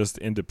to just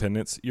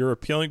independents, you're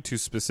appealing to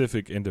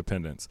specific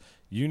independents.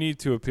 You need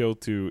to appeal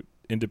to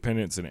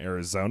independents in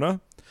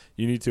Arizona.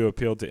 You need to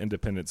appeal to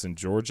independents in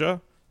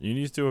Georgia. You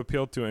need to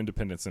appeal to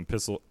independents in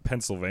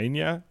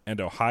Pennsylvania and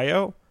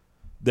Ohio.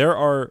 There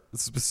are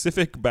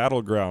specific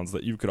battlegrounds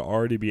that you could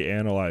already be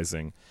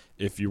analyzing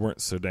if you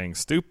weren't so dang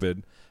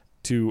stupid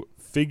to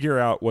figure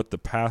out what the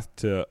path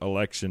to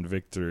election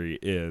victory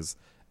is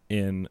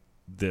in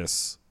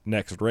this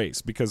next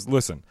race. Because,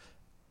 listen,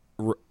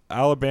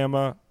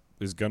 Alabama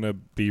is going to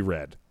be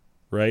red,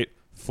 right?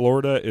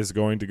 Florida is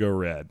going to go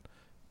red.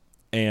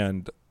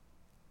 And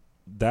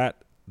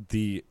that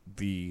the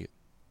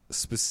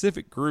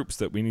specific groups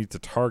that we need to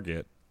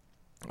target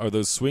are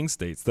those swing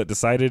states that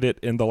decided it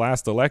in the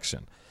last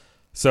election.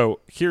 So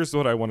here's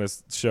what I want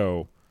to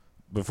show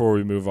before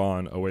we move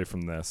on away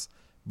from this.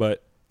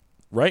 But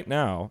right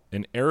now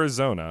in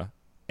Arizona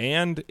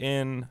and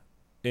in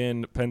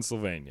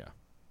Pennsylvania,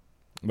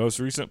 most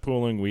recent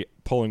polling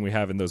we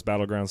have in those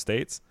battleground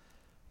states,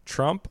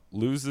 Trump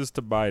loses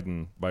to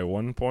Biden by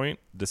 1 point.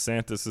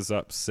 DeSantis is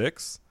up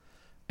 6.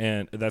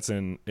 And that's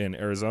in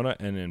Arizona.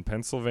 And in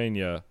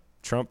Pennsylvania,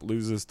 Trump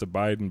loses to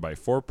Biden by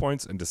 4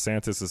 points, and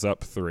DeSantis is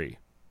up 3.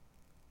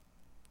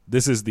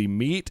 This is the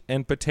meat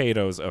and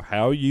potatoes of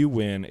how you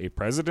win a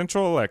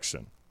presidential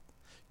election.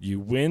 You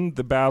win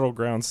the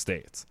battleground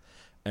states.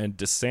 And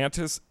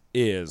DeSantis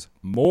is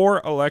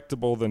more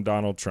electable than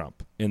Donald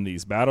Trump in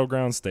these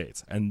battleground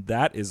states. And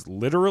that is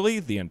literally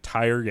the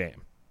entire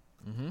game.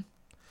 Mm-hmm.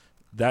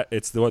 That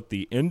it's what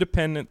the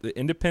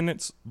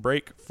independents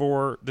break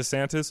for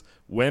DeSantis,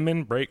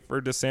 women break for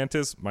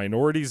DeSantis,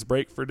 minorities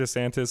break for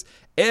DeSantis,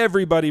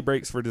 everybody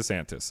breaks for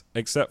DeSantis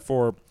except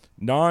for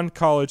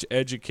non-college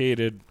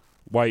educated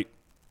white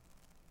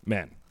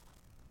men.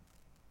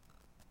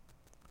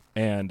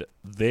 And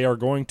they are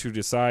going to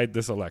decide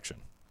this election.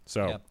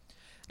 So yep.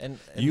 And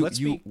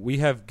we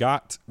have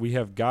got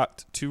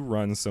to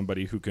run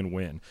somebody who can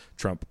win.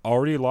 Trump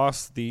already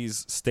lost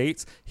these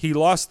states. He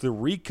lost the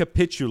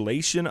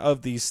recapitulation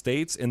of these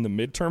states in the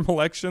midterm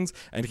elections,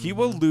 and he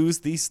will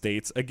lose these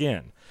states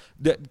again.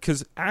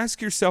 Because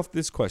ask yourself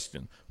this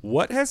question: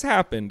 what has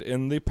happened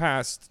in the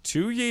past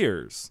 2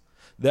 years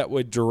that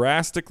would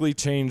drastically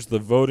change the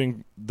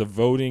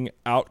voting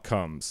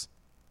outcomes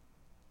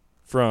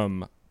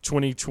from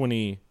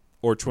 2020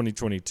 or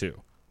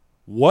 2022?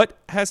 What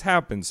has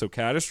happened so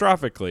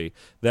catastrophically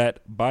that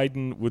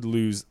Biden would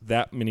lose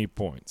that many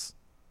points?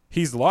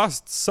 He's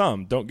lost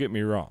some, don't get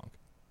me wrong.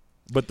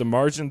 But the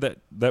margin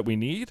that we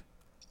need,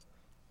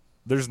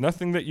 there's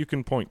nothing that you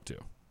can point to.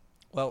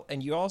 Well,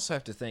 and you also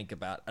have to think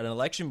about an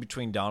election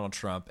between Donald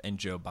Trump and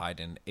Joe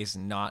Biden is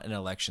not an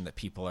election that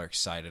people are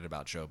excited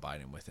about Joe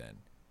Biden within,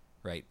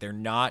 right? They're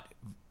not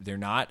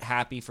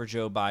happy for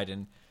Joe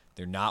Biden.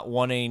 They're not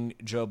wanting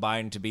Joe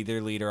Biden to be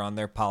their leader on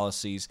their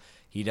policies.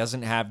 He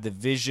doesn't have the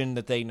vision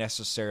that they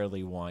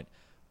necessarily want.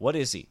 What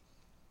is he?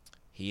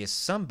 He is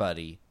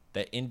somebody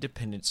that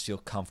independents feel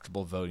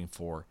comfortable voting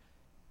for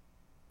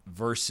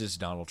versus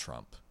Donald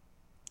Trump.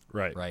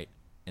 Right. Right.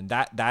 And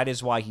that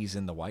is why he's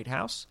in the White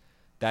House.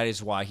 That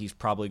is why he's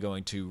probably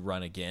going to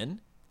run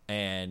again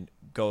and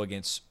go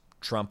against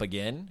Trump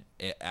again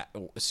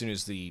as soon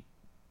as the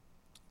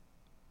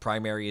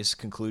primary is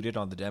concluded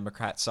on the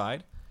Democrat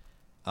side.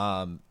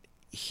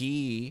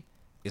 He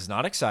is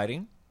not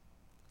exciting.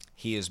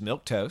 He is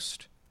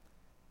milquetoast.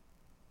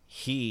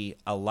 He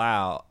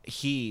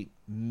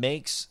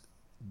makes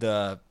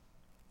the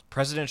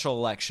presidential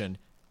election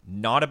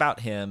not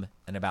about him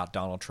and about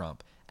Donald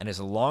Trump. And as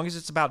long as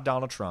it's about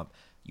Donald Trump,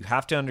 you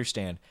have to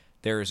understand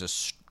there is a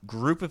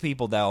group of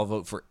people that will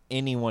vote for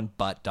anyone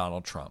but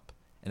Donald Trump.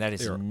 And that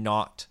is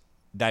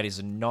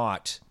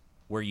not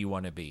where you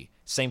want to be.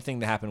 Same thing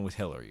that happened with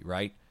Hillary,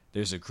 right?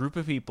 There's a group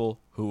of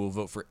people who will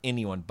vote for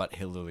anyone but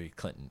Hillary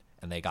Clinton,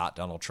 and they got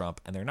Donald Trump,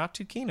 and they're not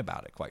too keen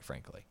about it, quite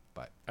frankly.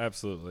 But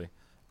absolutely.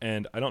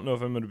 And I don't know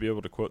if I'm going to be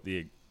able to quote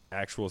the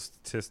actual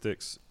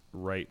statistics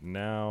right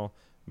now.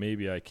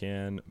 Maybe I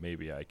can,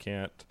 maybe I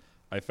can't.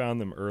 I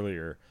found them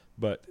earlier,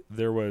 but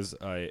there was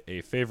a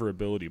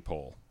favorability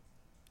poll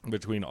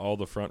between all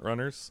the front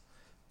runners,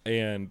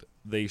 and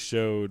it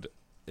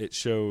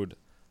showed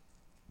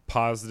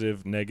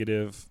positive,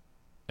 negative,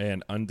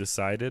 and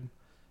undecided.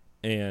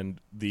 And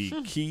the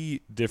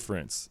key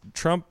difference,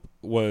 Trump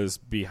was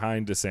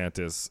behind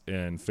DeSantis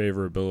in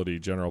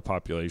favorability general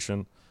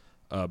population,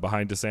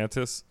 behind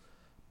DeSantis.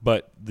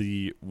 But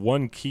the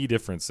one key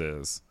difference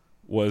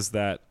was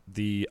that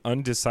the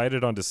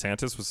undecided on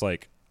DeSantis was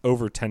like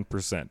over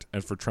 10%.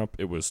 And for Trump,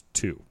 it was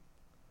 2%.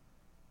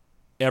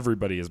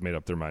 Everybody has made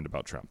up their mind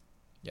about Trump.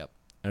 Yep.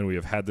 And we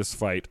have had this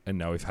fight, and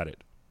now we've had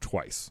it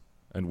twice.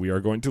 And we are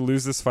going to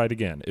lose this fight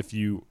again if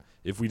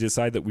we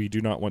decide that we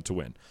do not want to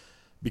win.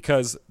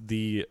 Because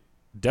the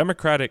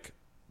Democratic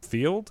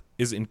field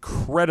is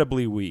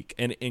incredibly weak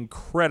and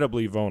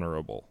incredibly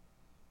vulnerable.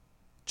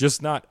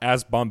 Just not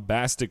as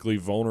bombastically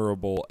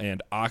vulnerable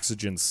and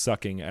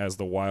oxygen-sucking as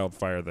the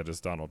wildfire that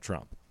is Donald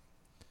Trump.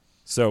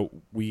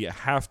 So we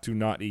have to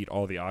not eat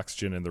all the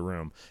oxygen in the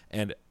room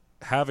and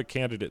have a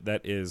candidate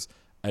that is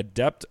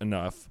adept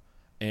enough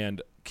and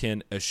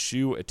can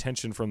eschew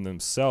attention from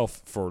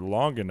themselves for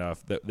long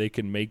enough that they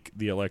can make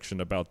the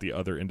election about the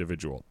other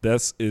individual.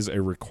 This is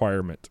a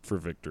requirement for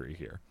victory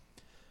here.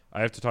 I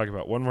have to talk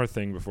about one more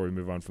thing before we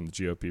move on from the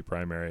GOP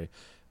primary,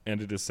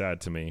 and it is sad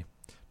to me.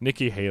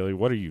 Nikki Haley,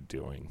 what are you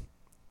doing?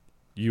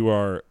 You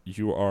are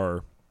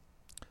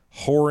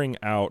whoring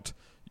out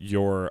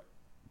your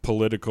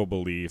political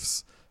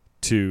beliefs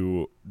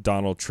to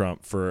Donald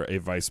Trump for a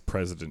vice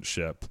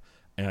presidentship,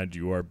 and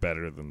you are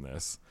better than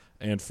this.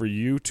 And for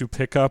you to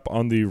pick up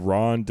on the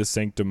Ron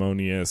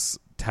DeSanctimonious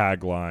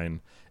tagline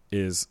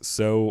is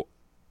so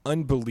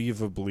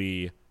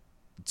unbelievably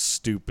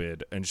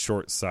stupid and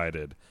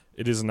short-sighted.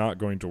 It is not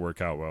going to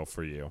work out well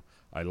for you.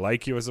 I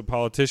like you as a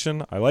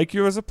politician. I like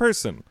you as a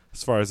person,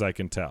 as far as I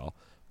can tell.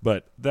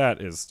 But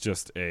that is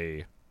just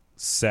a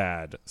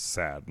sad,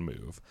 sad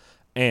move.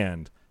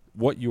 And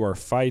what you are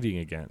fighting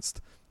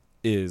against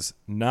is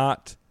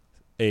not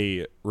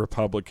a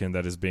Republican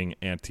that is being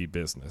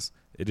anti-business.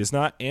 It is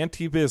not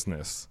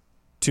anti-business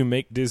to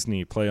make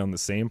Disney play on the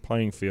same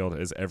playing field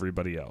as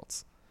everybody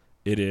else.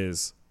 It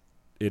is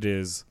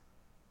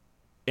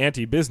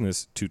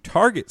anti-business to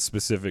target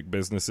specific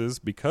businesses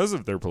because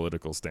of their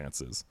political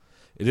stances.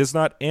 It is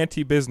not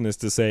anti-business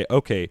to say,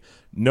 okay,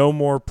 no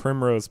more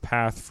Primrose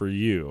Path for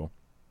you,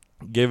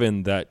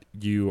 given that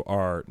you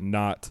are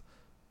not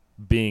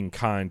being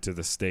kind to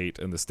the state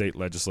and the state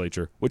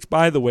legislature, which,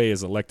 by the way,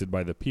 is elected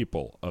by the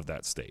people of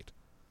that state.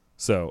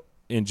 So,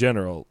 in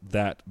general,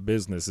 that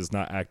business is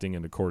not acting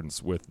in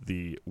accordance with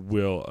the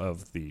will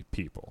of the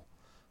people.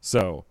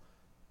 So,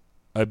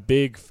 a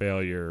big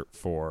failure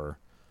for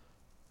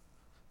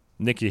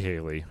Nikki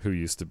Haley, who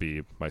used to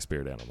be my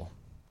spirit animal.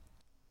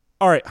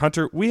 All right,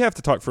 Hunter, we have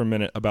to talk for a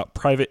minute about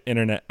private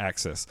internet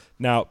access.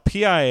 Now,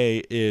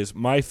 PIA is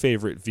my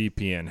favorite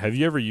VPN. Have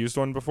you ever used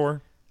one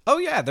before? Oh,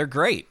 yeah, they're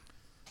great.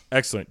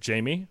 Excellent.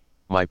 Jamie?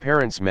 My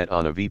parents met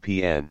on a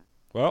VPN.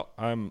 Well,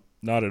 I'm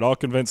not at all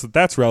convinced that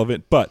that's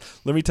relevant, but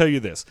let me tell you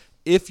this.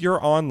 If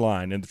you're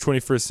online in the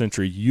 21st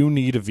century, you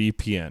need a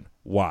VPN.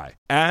 Why?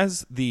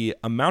 As the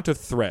amount of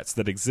threats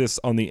that exist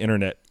on the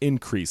internet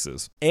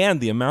increases and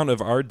the amount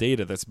of our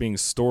data that's being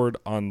stored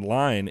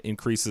online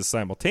increases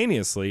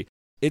simultaneously,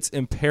 it's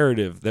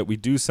imperative that we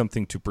do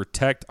something to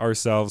protect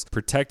ourselves,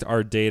 protect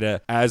our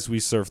data as we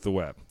surf the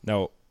web.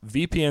 Now,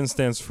 VPN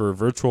stands for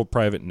Virtual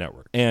Private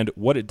Network. And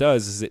what it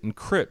does is it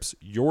encrypts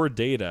your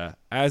data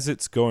as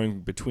it's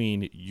going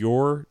between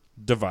your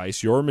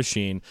device, your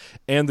machine,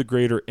 and the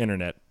greater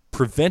internet,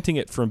 preventing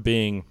it from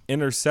being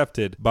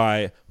intercepted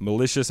by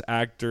malicious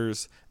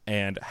actors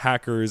and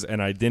hackers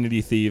and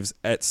identity thieves,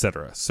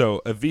 etc.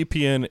 So a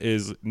VPN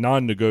is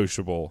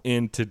non-negotiable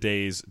in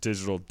today's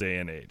digital day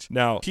and age.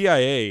 Now,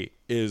 PIA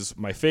is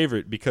my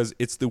favorite because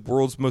it's the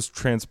world's most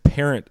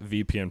transparent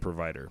VPN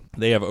provider.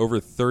 They have over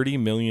 30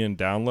 million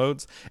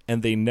downloads,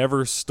 and they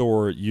never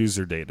store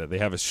user data. They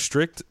have a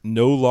strict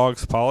no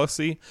logs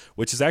policy,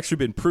 which has actually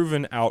been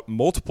proven out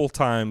multiple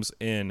times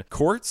in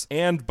courts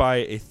and by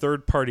a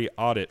third-party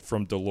audit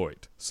from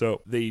Deloitte.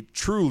 So they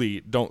truly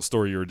don't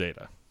store your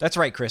data. That's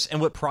right, Chris.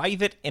 And what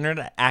private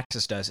internet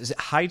access does is it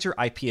hides your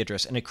IP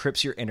address and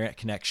encrypts your internet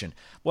connection.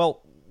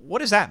 Well, what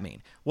does that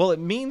mean? Well, it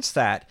means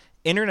that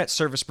internet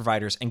service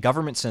providers and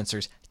government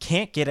censors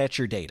can't get at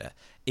your data.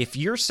 If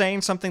you're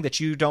saying something that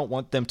you don't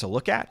want them to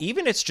look at,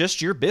 even if it's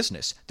just your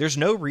business, there's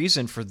no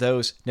reason for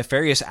those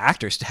nefarious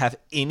actors to have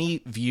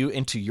any view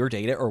into your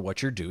data or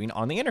what you're doing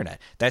on the internet.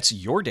 That's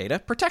your data.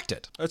 Protect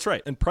it. That's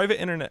right. And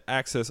private internet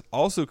access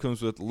also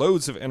comes with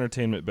loads of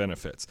entertainment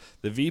benefits.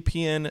 The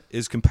VPN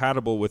is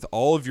compatible with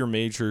all of your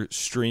major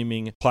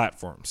streaming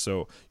platforms,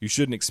 so you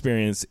shouldn't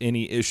experience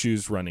any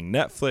issues running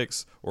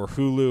Netflix or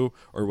Hulu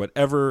or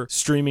whatever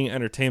streaming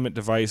entertainment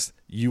device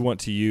you want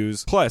to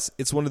use. Plus,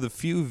 it's one of the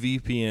few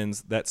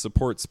VPNs that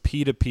supports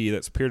P2P,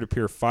 that's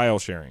peer-to-peer file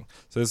sharing.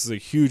 So this is a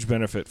huge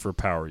benefit for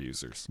power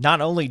users.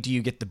 Not only do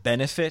you get the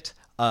benefit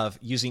of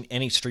using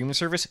any streaming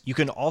service, you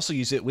can also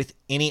use it with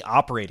any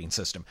operating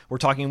system. We're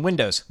talking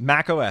Windows,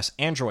 Mac OS,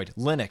 Android,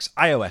 Linux,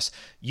 iOS.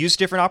 Use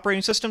different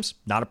operating systems?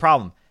 Not a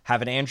problem.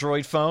 Have an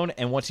Android phone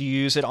and want to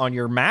use it on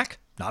your Mac?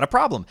 Not a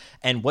problem.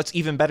 And what's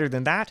even better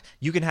than that,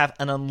 you can have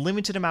an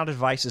unlimited amount of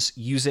devices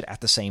use it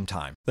at the same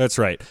time. That's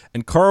right.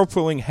 And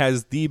Carpooling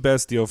has the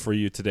best deal for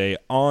you today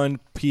on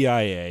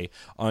PIA,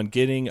 on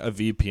getting a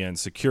VPN,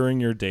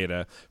 securing your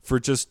data. For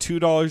just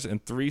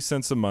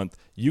 $2.03 a month,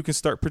 you can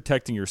start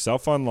protecting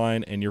yourself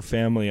online and your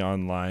family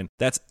online.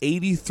 That's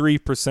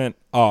 83%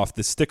 off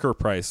the sticker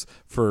price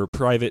for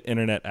private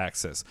internet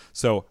access.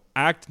 So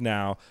act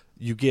now.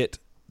 You get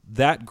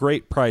that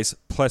great price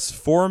plus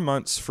 4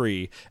 months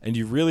free, and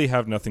you really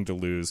have nothing to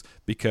lose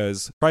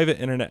because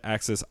private internet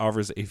access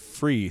offers a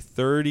free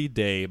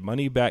 30-day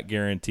money-back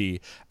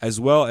guarantee as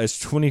well as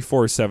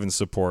 24/7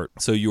 support.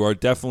 So you are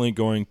definitely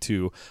going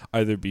to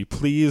either be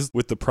pleased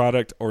with the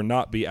product or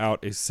not be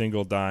out a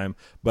single dime,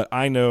 but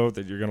I know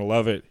that you're going to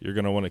love it. You're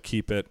going to want to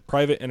keep it.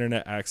 Private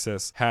internet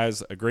access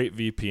has a great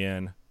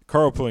VPN.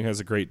 Carpooling has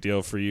a great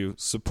deal for you.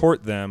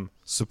 Support them.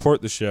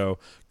 Support the show.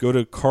 Go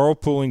to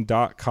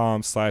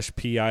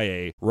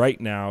carpooling.com/PIA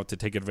right now to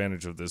take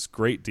advantage of this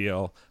great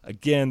deal.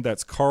 Again,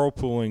 that's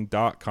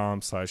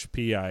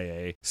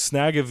carpooling.com/PIA.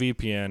 Snag a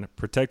VPN.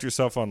 Protect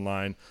yourself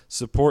online.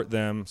 Support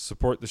them.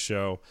 Support the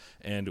show.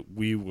 And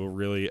we will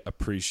really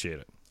appreciate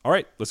it. All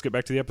right, let's get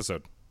back to the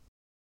episode.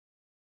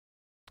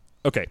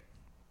 Okay.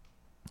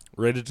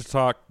 Ready to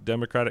talk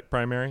Democratic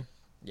primary?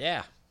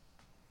 Yeah.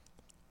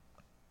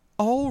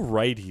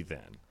 Alrighty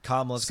then.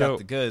 Kamala's got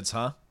the goods,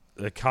 huh?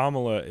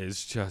 Kamala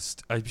is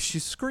just,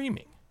 she's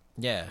screaming.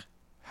 Yeah.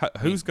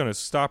 Who's going to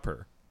stop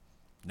her?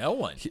 No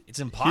one. It's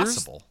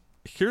impossible.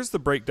 Here's the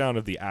breakdown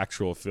of the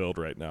actual field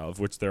right now, of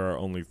which there are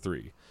only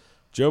 3.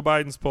 Joe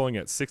Biden's polling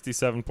at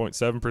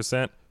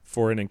 67.7%.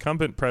 For an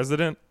incumbent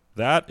president,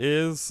 that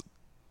is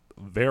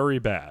very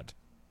bad.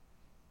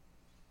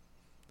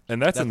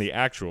 And that's in the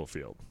actual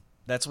field.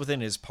 That's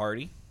within his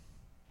party?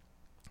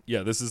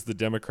 Yeah, this is the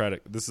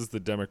Democratic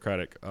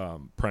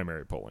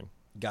primary polling.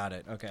 Got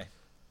it. Okay.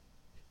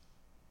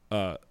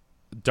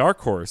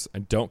 Dark horse,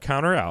 and don't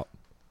count her out,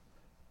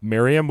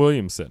 Marianne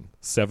Williamson,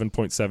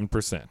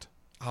 7.7%.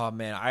 Oh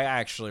man, I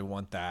actually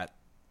want that.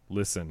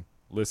 Listen.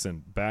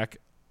 Back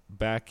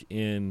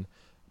in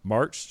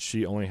March,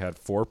 she only had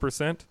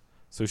 4%,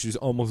 so she's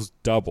almost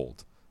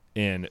doubled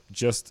in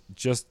just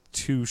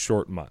 2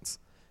 short months.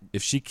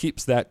 If she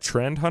keeps that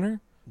trend,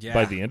 Hunter,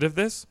 by the end of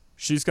this,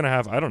 she's gonna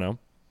have I don't know,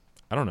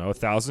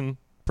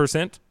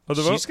 1,000% of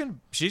the vote.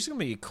 She's gonna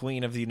be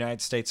queen of the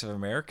United States of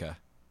America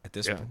at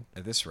this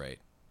rate.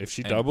 If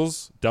she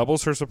doubles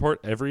her support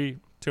every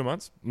 2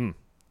 months,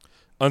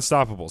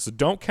 unstoppable. So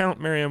don't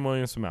count Marianne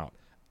Williamson out.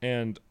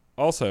 And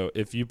also,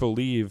 if you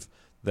believe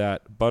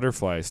that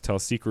butterflies tell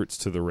secrets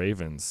to the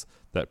ravens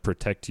that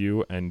protect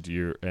you and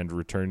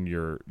return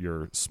your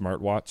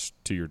smartwatch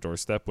to your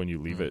doorstep when you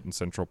leave it in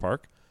Central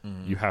Park,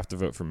 you have to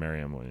vote for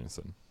Marianne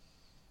Williamson.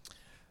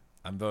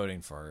 I'm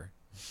voting for her.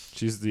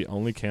 She's the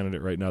only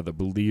candidate right now that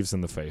believes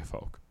in the Fae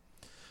folk.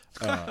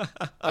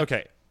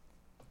 Okay.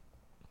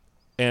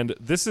 And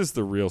this is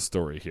the real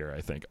story here,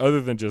 I think,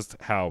 other than just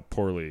how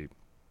poorly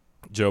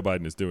Joe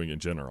Biden is doing in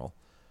general.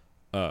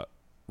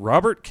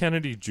 Robert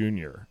Kennedy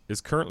Jr. is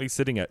currently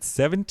sitting at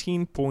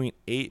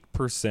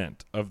 17.8%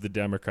 of the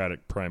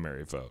Democratic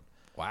primary vote.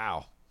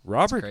 Wow.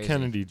 Robert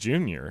Kennedy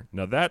Jr.,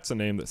 now that's a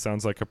name that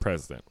sounds like a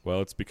president.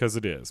 Well, it's because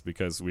it is,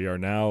 because we are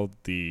now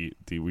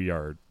we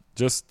are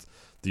just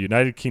the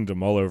United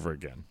Kingdom all over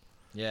again.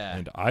 Yeah.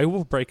 And I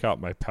will break out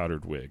my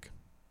powdered wig.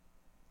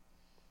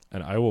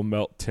 And I will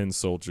melt tin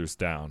soldiers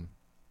down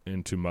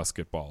into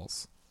musket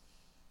balls.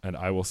 And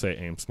I will say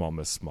aim small,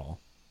 miss small.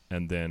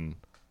 And then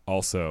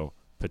also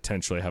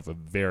potentially have a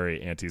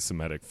very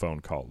anti-Semitic phone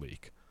call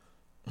leak.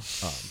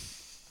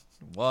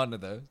 One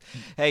of those.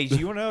 Hey, do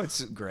you want to know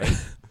it's great?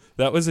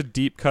 That was a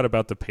deep cut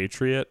about the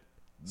Patriot.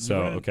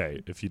 So, wanna-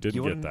 okay, if you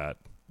didn't get that.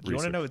 You want to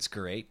research. know it's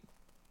great?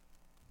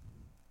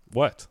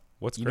 What?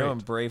 What's You great? know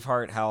in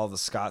Braveheart how the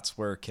Scots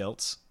wear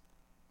kilts?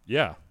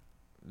 Yeah.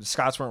 The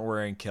Scots weren't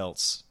wearing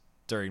kilts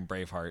during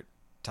Braveheart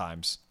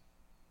times.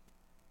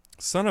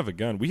 Son of a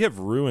gun. We have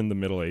ruined the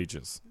Middle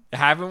Ages.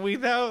 Haven't we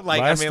though?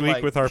 Like Last I mean, week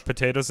like, with our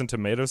potatoes and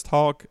tomatoes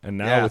talk, and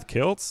now Yeah. with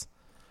kilts?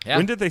 yeah.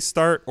 When did they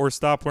start or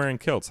stop wearing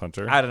kilts,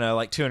 Hunter? I don't know,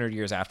 like 200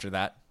 years after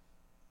that.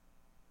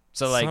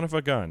 So like Son of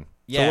a gun.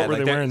 Yeah, So what were like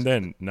they they're- wearing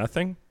then?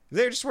 Nothing?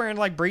 they're just wearing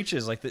like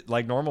breeches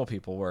like normal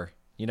people were.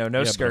 You know, no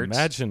Yeah, but skirts.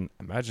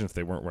 imagine if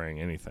they weren't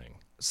wearing anything.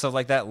 So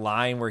like that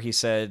line where he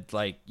said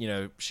like, you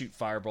know, shoot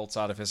firebolts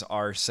out of his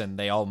arse and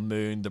they all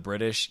mooned the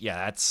British. Yeah,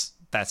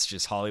 that's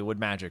just Hollywood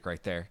magic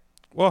right there.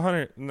 Well,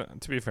 Hunter,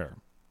 to be fair,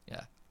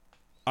 Yeah.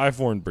 I've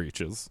worn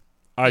breeches.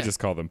 I Yeah. just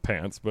call them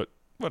pants, but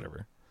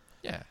whatever.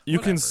 Yeah. You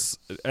can,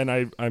 whatever.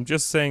 and I'm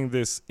just saying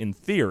this in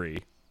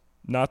theory,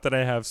 not that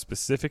I have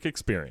specific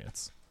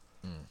experience,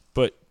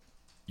 but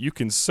you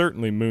can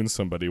certainly moon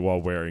somebody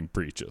while wearing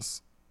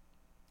breeches.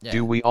 Yeah.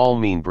 Do we all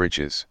mean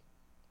britches?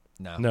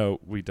 No. No,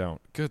 we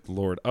don't. Good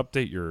Lord,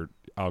 update your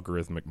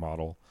algorithmic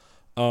model.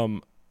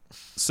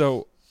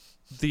 So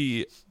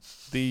the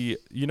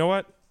you know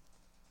what?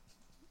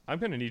 I'm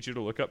going to need you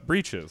to look up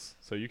breeches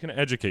so you can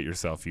educate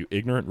yourself, you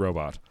ignorant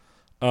robot.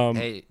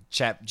 Hey,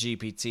 Chat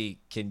GPT,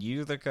 can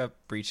you look up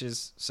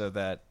breaches so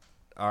that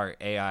our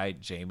AI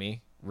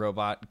Jamie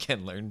robot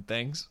can learn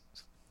things?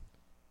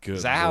 Good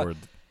Is that how- Lord.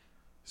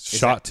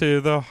 Shot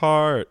to the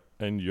heart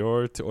and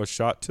or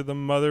shot to the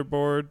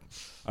motherboard.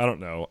 I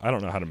don't know how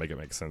to make it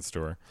make sense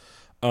to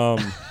her.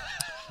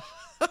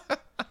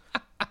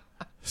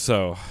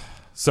 So,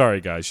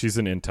 sorry guys, she's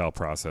an Intel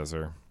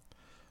processor.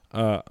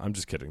 I'm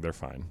just kidding. They're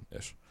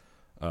fine-ish.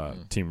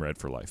 Team Red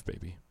for life,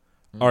 baby.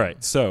 All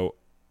right, so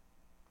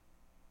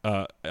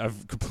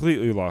I've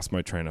completely lost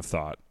my train of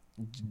thought.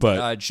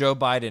 But Joe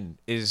Biden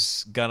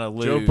is gonna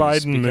lose. Joe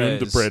Biden mooned the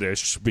because-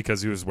 British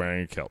because he was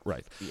wearing a kilt.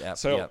 Right. Yep,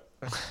 So yep.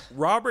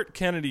 Robert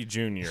Kennedy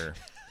Jr.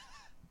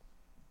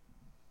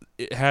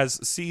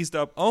 has seized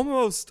up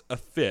almost a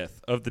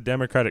fifth of the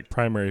Democratic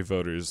primary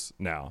voters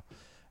now.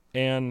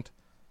 And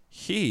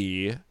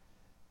he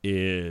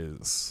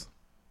is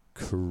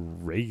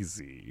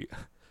crazy.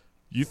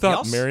 You thought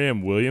also-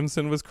 Marianne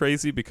Williamson was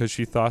crazy because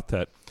she thought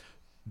that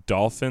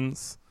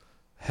dolphins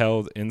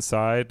held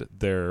inside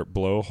their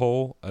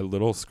blowhole a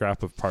little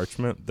scrap of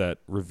parchment that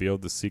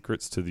revealed the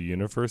secrets to the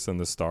universe and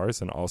the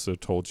stars and also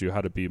told you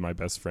how to be my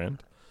best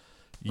friend.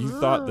 You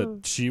thought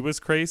that she was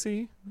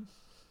crazy?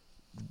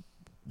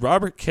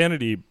 Robert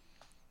Kennedy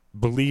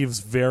believes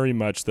very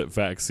much that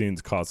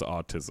vaccines cause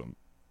autism.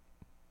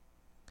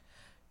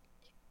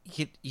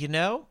 You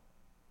know,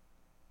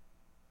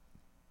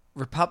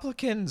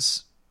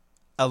 Republicans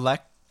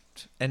elect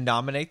and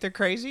nominate their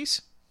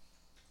crazies,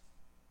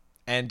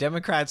 and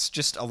Democrats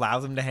just allow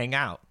them to hang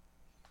out.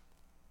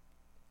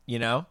 You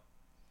know?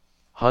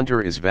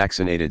 Hunter is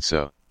vaccinated,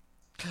 so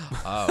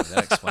Oh,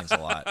 that explains a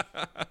lot.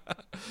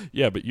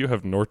 Yeah, but you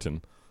have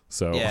Norton.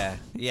 So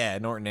Yeah,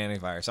 Norton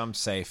antivirus. I'm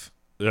safe.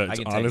 yeah, I can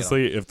take it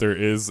honestly, if there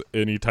is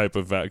any type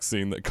of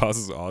vaccine that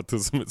causes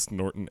autism, it's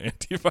Norton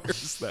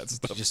antivirus. That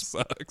stuff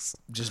sucks.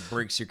 Just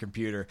breaks your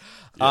computer.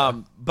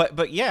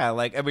 But yeah,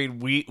 like I mean,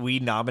 we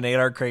nominate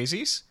our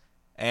crazies,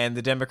 and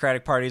the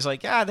Democratic Party's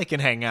like, yeah, they can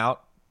hang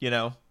out. You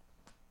know,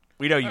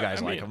 we know you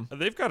guys like them.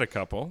 They've got a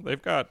couple.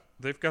 They've got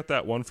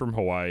that one from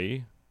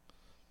Hawaii.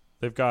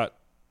 They've got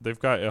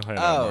Ilhan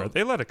Omar.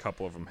 They let a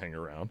couple of them hang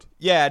around.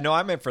 Yeah, no,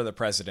 I meant for the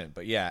president,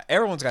 but yeah,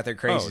 everyone's got their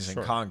crazies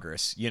sure. in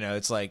Congress. You know,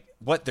 it's like,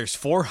 what? There's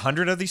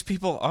 400 of these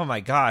people. Oh my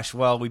gosh.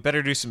 Well, we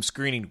better do some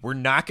screening. We're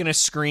not going to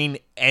screen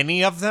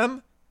any of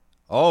them.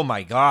 Oh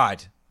my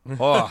god.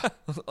 Oh,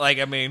 like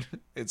I mean,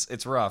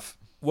 it's rough.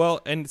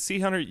 Well, and see,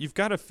 Hunter, you've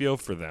got to feel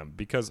for them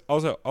because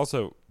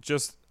also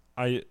just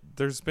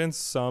there's been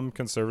some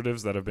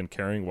conservatives that have been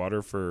carrying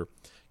water for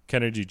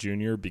Kennedy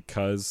Jr.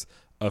 because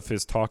of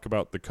his talk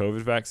about the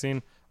COVID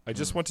vaccine. I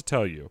just want to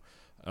tell you,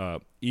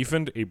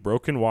 even a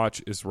broken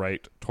watch is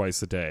right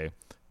twice a day.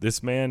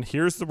 This man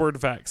hears the word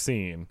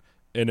vaccine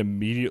and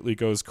immediately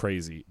goes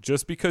crazy.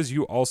 Just because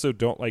you also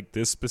don't like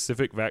this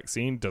specific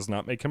vaccine does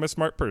not make him a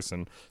smart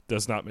person,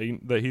 does not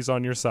mean that he's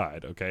on your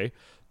side, okay?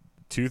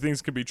 Two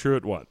things can be true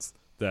at once.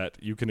 That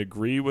you can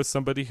agree with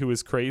somebody who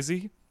is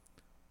crazy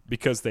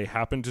because they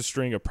happen to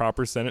string a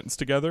proper sentence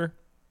together.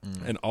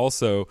 And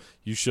also,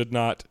 you should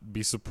not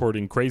be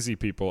supporting crazy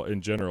people in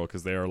general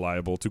because they are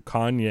liable to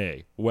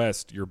Kanye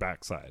West your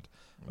backside.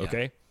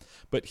 Okay?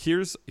 But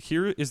here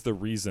is the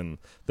reason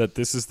that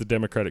this is the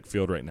Democratic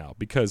field right now,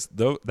 because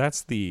though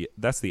that's the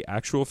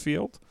actual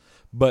field,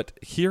 But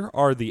here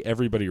are the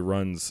Everybody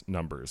Runs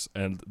numbers,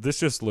 and this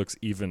just looks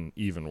even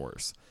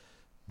worse.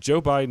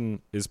 Joe Biden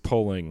is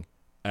polling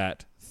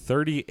at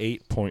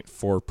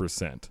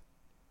 38.4%.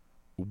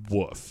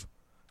 Woof.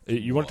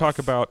 You want to talk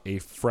about a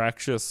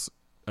fractious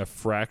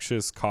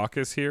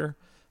caucus here?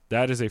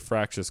 That is a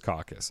fractious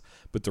caucus.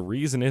 But the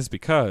reason is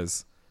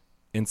because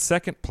in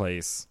second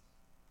place,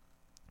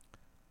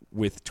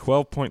 with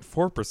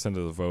 12.4% of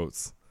the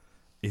votes,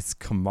 is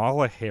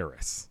Kamala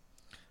Harris.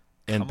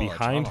 And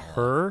behind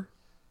her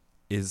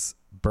is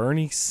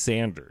Bernie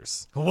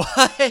Sanders.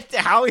 What?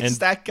 How is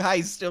that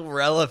guy still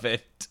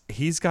relevant?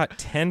 He's got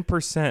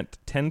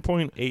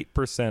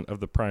 10.8% of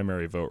the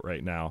primary vote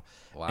right now.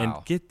 Wow. And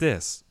get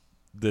this,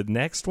 the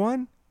next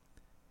one,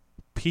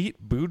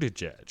 Pete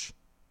Buttigieg.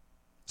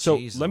 So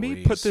Jeez let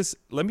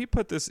me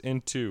put this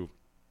into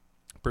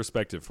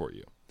perspective for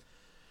you.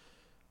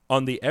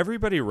 On the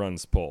Everybody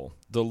Runs poll,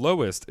 the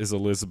lowest is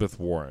Elizabeth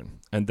Warren,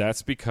 and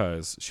that's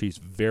because she's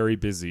very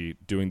busy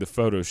doing the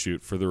photo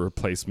shoot for the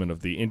replacement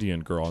of the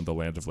Indian girl on the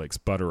Land of Lakes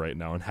Butter right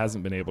now and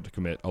hasn't been able to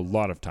commit a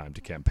lot of time to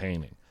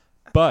campaigning.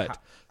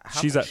 But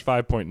she's at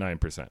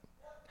 5.9%.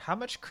 How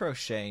much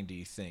crocheting do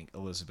you think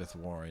Elizabeth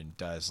Warren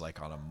does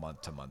like on a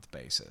month-to-month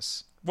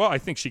basis? Well, I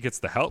think she gets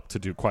the help to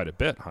do quite a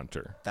bit,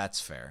 Hunter.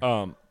 That's fair.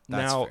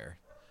 That's fair.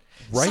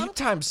 Right?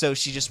 Sometimes, though,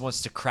 she just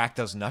wants to crack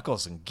those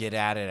knuckles and get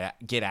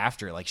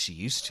after it like she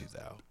used to,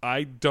 though.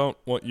 I don't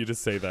want you to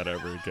say that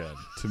ever again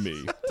to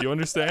me. Do you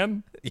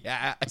understand?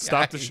 Yeah.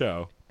 Stop the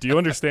show. Do you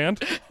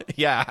understand?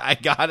 Yeah, I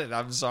got it.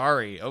 I'm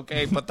sorry.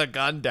 Okay, put the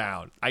gun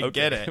down. I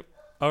get it.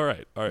 All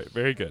right.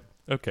 Very good.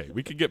 Okay,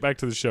 we can get back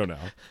to the show now.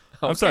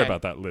 I'm sorry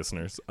about that,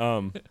 listeners.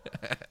 I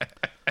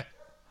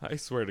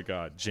swear to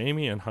God,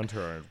 Jamie and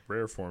Hunter are in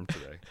rare form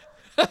today.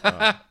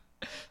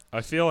 I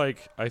feel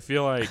like I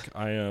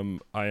am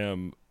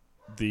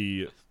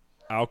the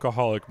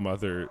alcoholic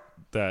mother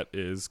that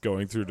is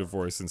going through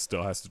divorce and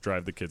still has to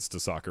drive the kids to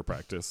soccer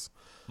practice.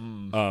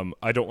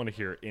 I don't want to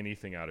hear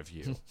anything out of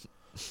you.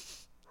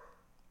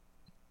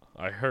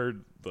 I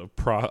heard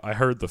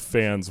the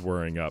fans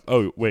whirring up.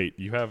 Oh, wait,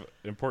 you have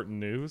important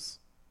news?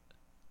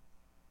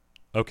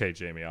 Okay,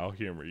 Jamie, I'll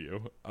humor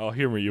you.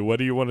 What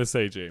do you want to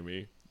say,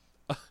 Jamie?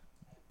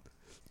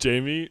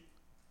 Jamie,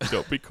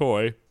 don't be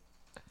coy.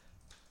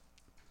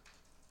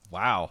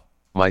 Wow.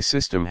 My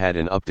system had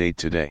an update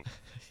today.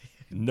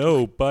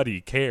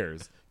 Nobody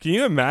cares. Can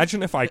you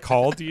imagine if I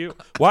called you?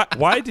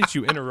 Why did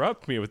you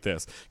interrupt me with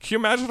this? Can you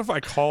imagine if I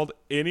called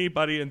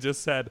anybody and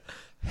just said,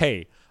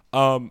 "Hey,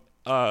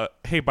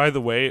 hey, by the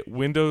way,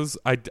 Windows,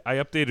 I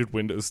updated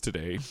Windows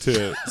today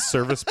to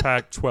Service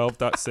Pack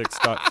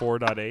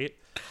 12.6.4.8,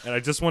 and I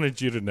just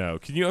wanted you to know."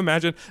 Can you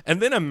imagine? And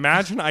then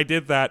imagine I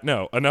did that.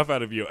 No, enough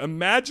out of you.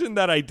 Imagine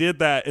that I did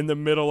that in the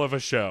middle of a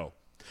show.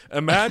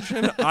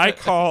 Imagine I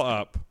call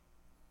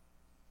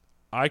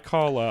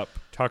up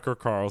Tucker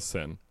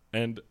Carlson,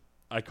 and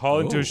I call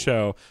into a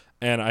show,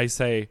 and I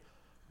say,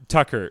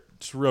 "Tucker,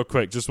 just real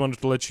quick, just wanted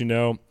to let you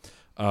know,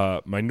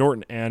 my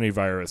Norton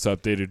antivirus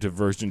updated to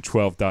version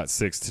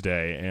 12.6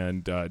 today,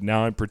 and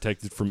now I'm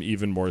protected from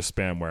even more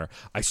spamware.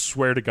 I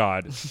swear to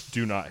God,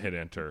 do not hit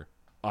enter.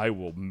 I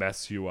will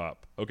mess you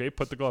up." Okay,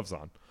 put the gloves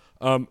on.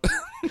 Oh,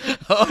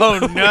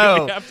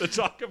 no. We have to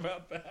talk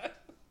about that.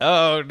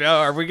 Oh, no.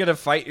 Are we going to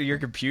fight your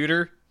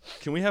computer?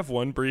 Can we have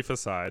one brief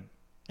aside?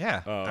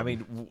 Yeah. I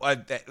mean,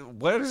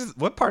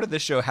 what part of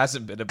this show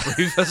hasn't been a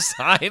brief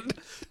aside?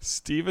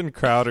 Steven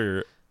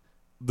Crowder,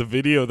 the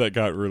video that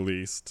got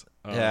released.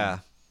 Yeah.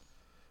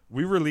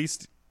 We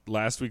released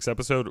last week's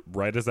episode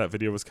right as that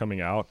video was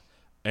coming out,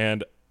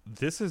 and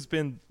this has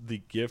been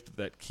the gift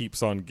that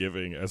keeps on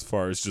giving as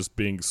far as just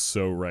being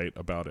so right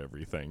about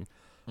everything.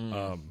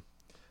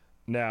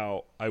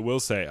 Now, I will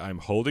say, I'm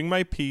holding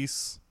my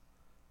peace.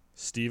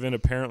 Steven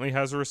apparently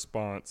has a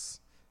response.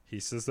 He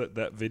says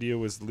that video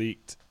was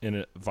leaked in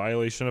a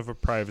violation of a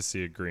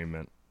privacy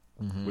agreement,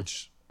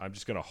 which I'm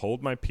just going to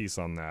hold my peace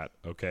on that,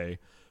 okay?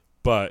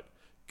 But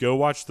go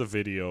watch the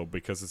video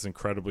because it's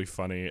incredibly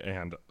funny,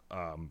 and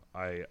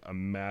I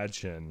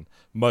imagine,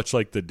 much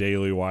like the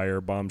Daily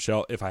Wire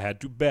bombshell, if I had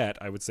to bet,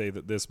 I would say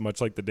that this, much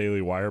like the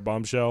Daily Wire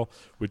bombshell,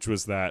 which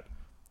was that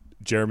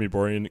Jeremy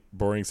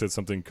Boring said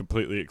something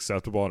completely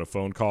acceptable on a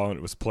phone call, and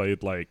it was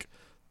played like,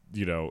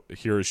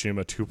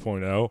 Hiroshima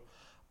 2.0.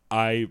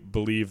 I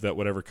believe that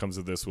whatever comes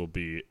of this will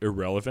be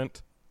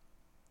irrelevant.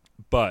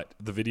 But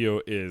the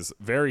video is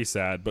very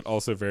sad, but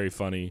also very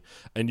funny.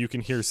 And you can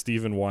hear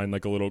Steven whine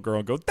like a little girl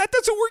and go, "That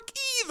doesn't work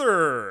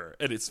either!"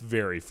 And it's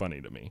very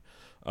funny to me.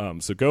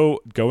 So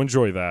go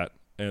enjoy that,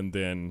 and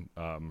then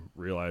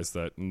realize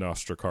that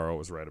Nostracaro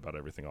was right about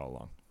everything all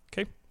along.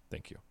 Okay?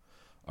 Thank you.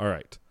 All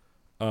right.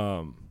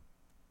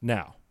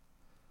 Now,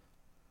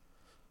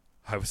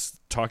 I was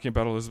talking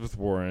about Elizabeth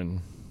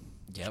Warren.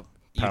 Yep.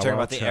 You're talking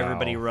about the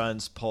Everybody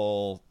Runs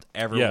poll.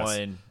 Everyone.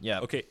 Yes. Yeah.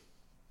 Okay.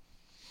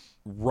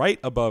 Right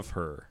above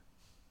her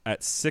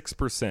at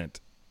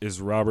 6%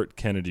 is Robert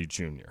Kennedy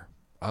Jr.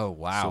 Oh,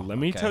 wow. So let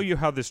me tell you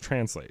how this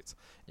translates.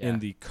 Yeah. In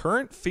the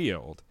current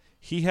field,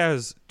 he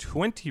has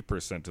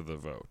 20% of the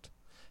vote.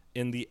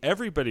 in the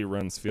everybody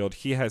runs field,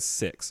 he has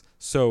 6.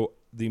 So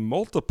the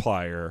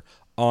multiplier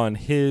on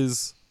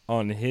his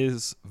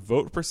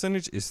vote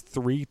percentage is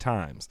 3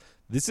 times.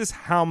 This is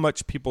how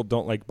much people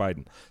don't like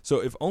Biden.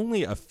 So if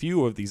only a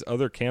few of these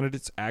other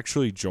candidates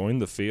actually join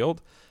the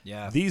field,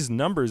 these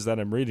numbers that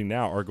I'm reading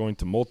now are going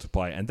to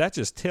multiply. And that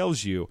just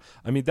tells you,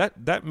 I mean,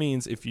 that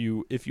means if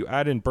you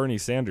add in Bernie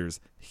Sanders,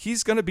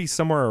 he's going to be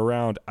somewhere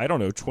around, I don't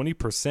know,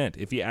 20%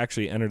 if he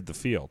actually entered the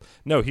field.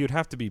 No, he would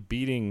have to be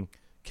beating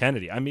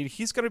Kennedy. I mean,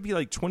 he's going to be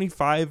like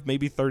 25,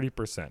 maybe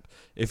 30%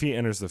 if he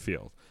enters the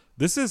field.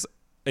 This is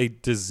a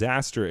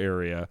disaster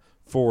area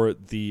for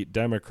the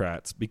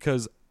Democrats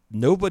because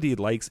nobody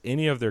likes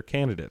any of their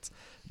candidates.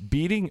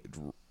 Beating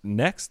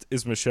next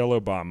is Michelle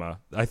Obama.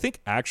 I think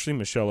actually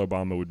Michelle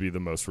Obama would be the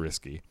most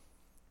risky.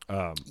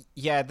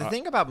 The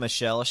thing about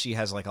Michelle, she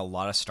has like a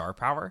lot of star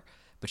power,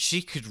 but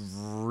she could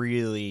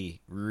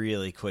really,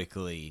 really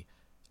quickly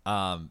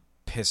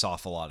piss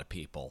off a lot of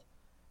people.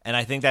 And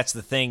I think that's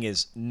the thing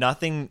is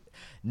nothing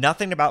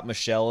about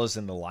Michelle is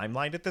in the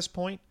limelight at this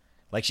point.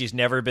 Like she's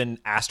never been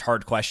asked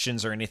hard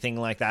questions or anything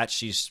like that.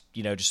 She's,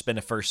 just been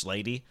a first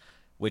lady,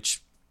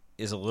 which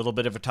is a little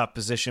bit of a tough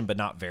position, but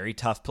not very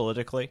tough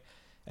politically.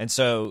 And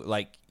so,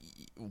 like,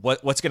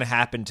 what's going to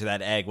happen to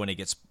that egg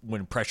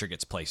when pressure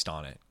gets placed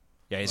on it?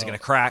 Yeah, is it going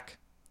to crack?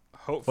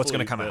 What's going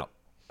to come out?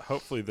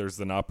 Hopefully, there's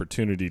an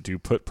opportunity to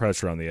put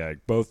pressure on the egg.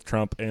 Both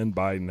Trump and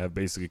Biden have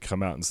basically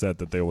come out and said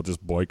that they will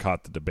just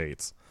boycott the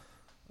debates.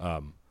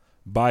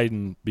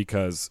 Biden,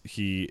 because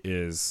he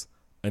is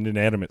an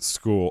inanimate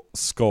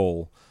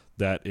skull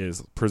that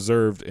is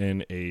preserved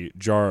in a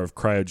jar of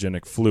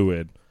cryogenic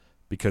fluid,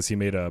 because he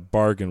made a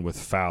bargain with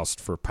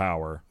Faust for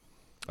power.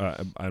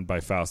 And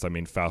by Faust, I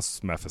mean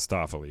Faust's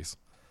Mephistopheles.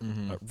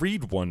 Mm-hmm.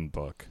 Read one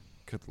book.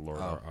 Good Lord,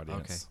 our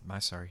audience. Okay,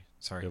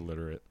 sorry.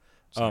 Illiterate.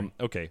 Sorry.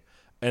 Okay.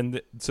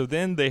 And so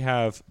then they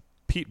have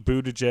Pete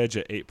Buttigieg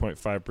at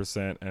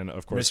 8.5%, and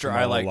of course Mr.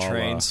 I Like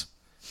Trains.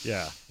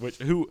 Yeah,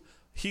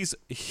 he's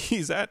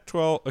at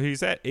 12.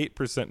 He's at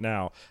 8%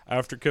 now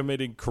after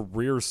committing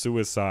career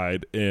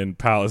suicide in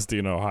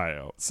Palestine,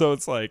 Ohio. So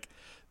it's like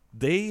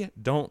they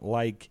don't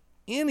like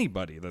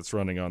anybody that's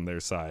running on their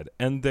side,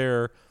 and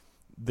their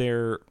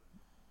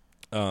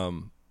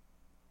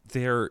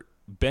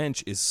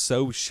bench is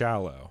so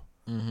shallow.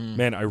 Mm-hmm.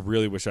 Man, I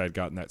really wish I had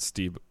gotten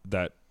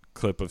that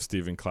clip of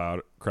Steven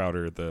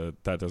Crowder,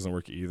 that doesn't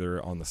work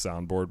either, on the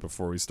soundboard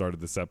before we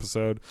started this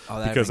episode,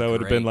 because I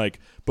would have been like,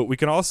 but we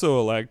can also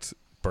elect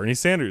Bernie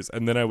Sanders,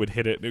 and then I would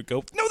hit it and it would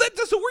go, no, that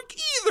doesn't work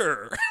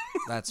either.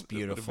 That's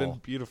beautiful. It would have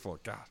been beautiful.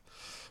 God,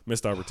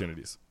 missed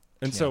opportunities.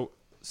 And so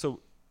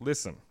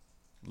listen,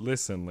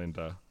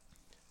 Linda.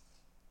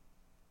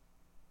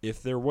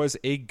 If there was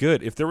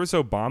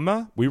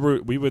Obama, we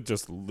would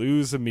just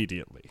lose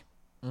immediately,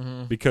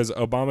 because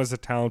Obama's a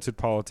talented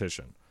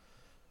politician.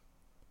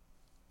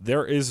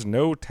 There is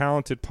no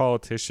talented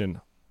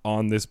politician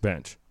on this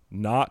bench.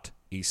 Not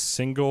a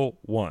single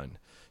one.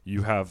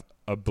 You have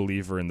a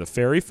believer in the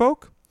fairy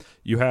folk.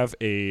 You have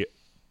a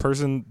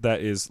person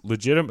that is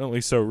legitimately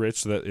so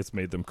rich that it's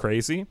made them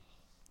crazy.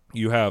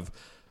 You have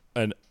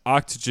an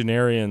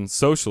octogenarian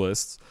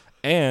socialist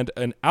and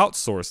an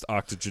outsourced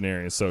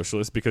octogenarian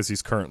socialist because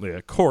he's currently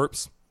a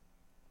corpse.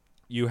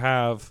 You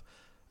have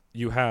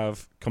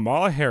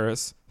Kamala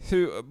Harris,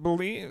 who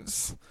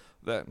believes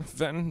that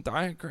Venn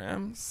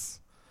diagrams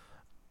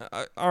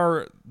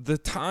are the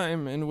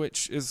time in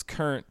which is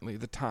currently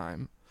the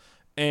time.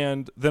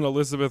 And then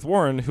Elizabeth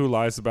Warren, who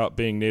lies about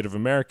being Native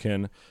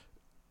American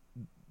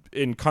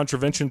in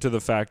contravention to the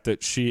fact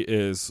that she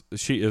is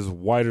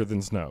whiter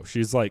than snow.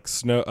 She's like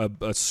snow,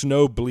 a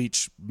snow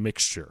bleach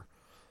mixture.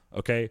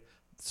 Okay?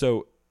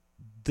 So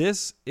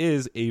this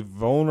is a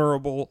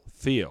vulnerable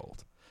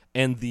field.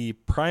 And the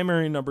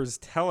primary numbers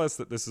tell us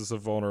that this is a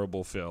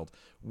vulnerable field.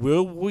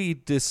 Will we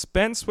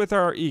dispense with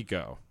our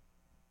ego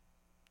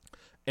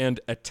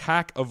and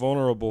attack a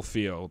vulnerable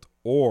field,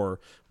 or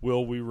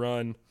will we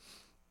run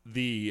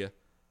the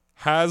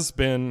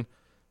has-been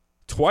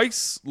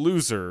twice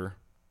loser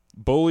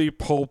bully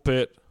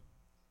pulpit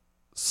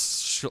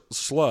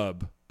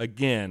schlub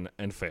again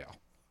and fail?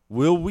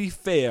 Will we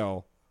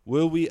fail?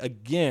 Will we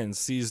again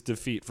seize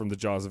defeat from the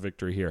jaws of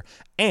victory here?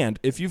 And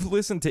if you've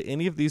listened to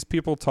any of these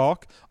people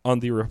talk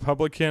on the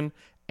Republican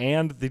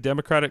and the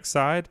Democratic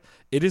side,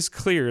 it is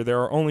clear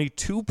there are only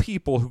 2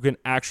 people who can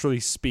actually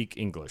speak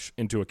English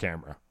into a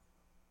camera.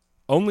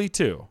 Only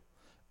 2.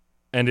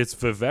 And it's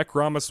Vivek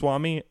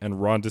Ramaswamy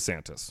and Ron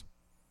DeSantis.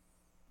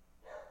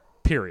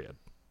 Period.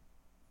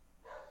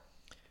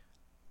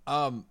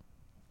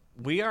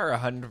 We are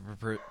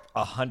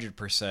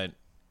 100%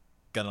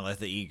 gonna let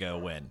the ego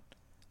win,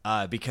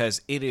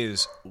 because it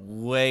is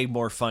way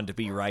more fun to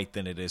be right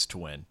than it is to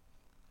win,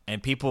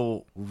 and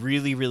people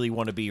really, really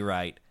want to be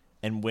right,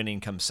 and winning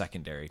comes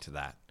secondary to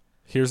that.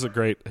 Here's a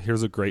great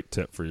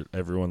tip for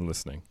everyone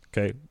listening.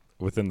 Okay,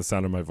 within the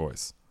sound of my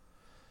voice,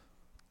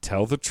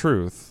 tell the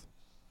truth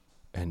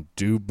and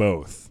do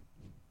both.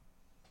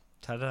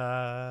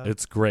 Ta-da!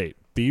 It's great.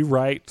 Be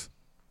right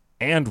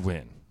and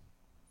win.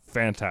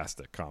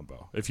 Fantastic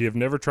combo. If you have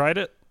never tried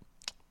it,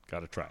 Got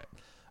to try it.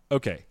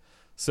 Okay.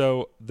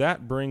 So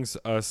that brings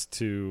us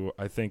to,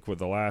 I think, with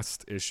the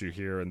last issue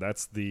here, and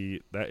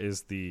that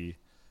is the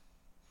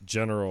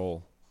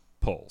general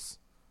polls.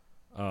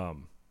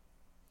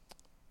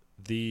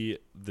 The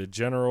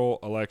general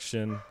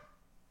election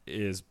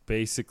is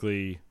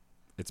basically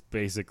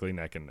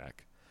neck and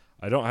neck.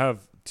 I don't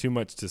have too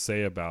much to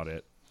say about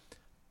it,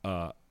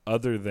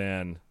 other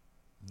than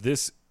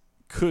this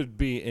could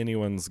be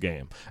anyone's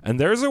game. And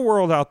there's a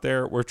world out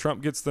there where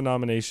Trump gets the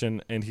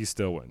nomination and he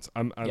still wins.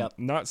 I'm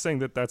not saying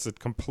that that's a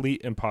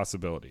complete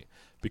impossibility,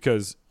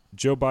 because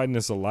Joe Biden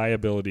is a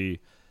liability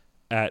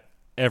at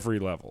every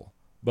level.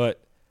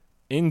 But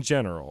in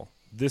general,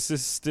 this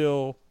is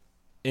still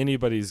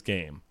anybody's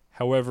game.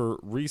 However,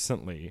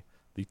 recently,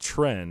 the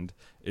trend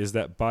is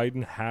that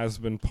Biden has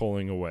been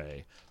pulling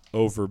away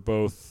over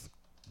both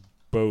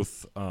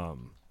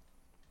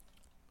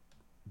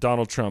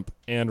Donald Trump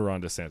and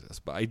Ron DeSantis.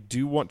 But I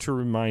do want to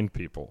remind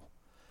people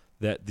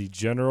that the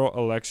general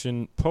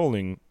election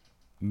polling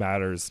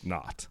matters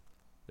not.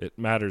 It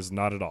matters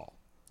not at all.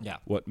 Yeah.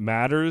 What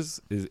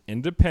matters is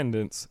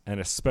independence,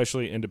 and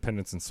especially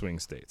independence in swing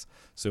states.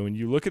 So when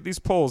you look at these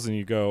polls and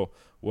you go,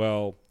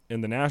 well, in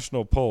the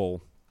national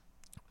poll,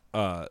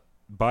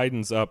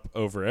 Biden's up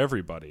over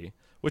everybody,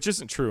 which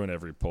isn't true in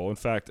every poll. In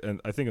fact, and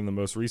I think in the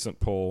most recent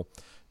poll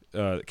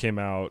that came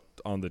out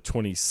on the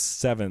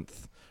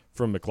 27th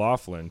from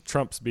McLaughlin,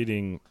 Trump's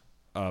beating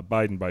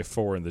Biden by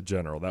 4 in the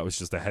general. That was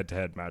just a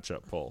head-to-head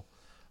matchup poll.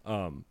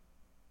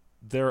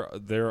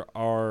 There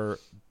are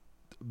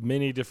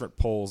many different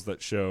polls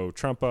that show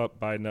Trump up,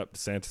 Biden up,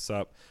 DeSantis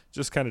up.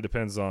 Just kind of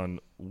depends on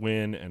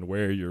when and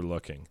where you're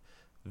looking.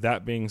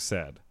 That being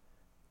said,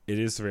 it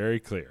is very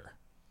clear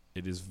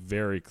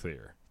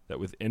that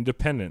with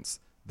independence,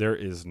 there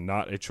is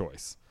not a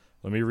choice.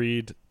 Let me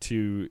read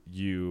to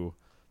you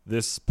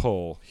this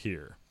poll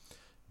here.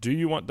 Do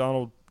you want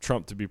Donald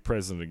Trump to be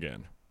president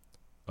again?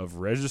 Of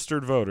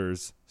registered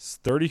voters,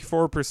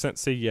 34%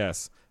 say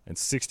yes and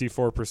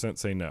 64%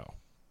 say no.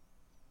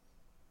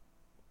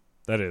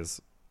 That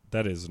is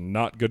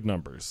not good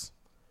numbers.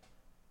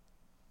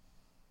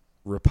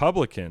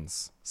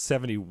 Republicans,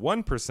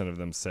 71% of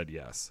them said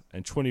yes,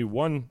 and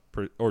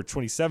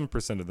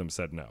 27% of them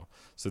said no.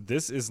 So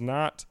this is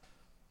not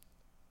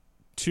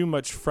too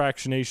much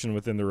fractionation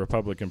within the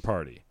Republican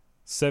Party.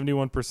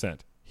 71%.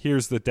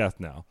 Here's the death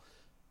knell.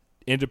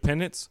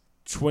 Independents,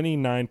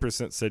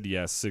 29% said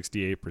yes,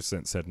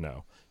 68% said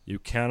no. You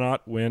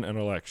cannot win an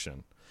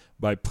election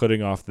by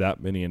putting off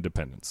that many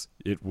independents.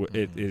 It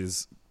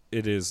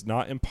is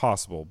not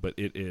impossible, but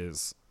it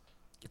is.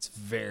 It's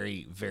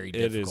very, very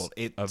difficult.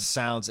 It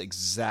sounds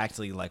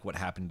exactly like what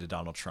happened to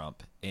Donald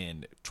Trump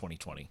in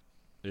 2020.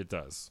 It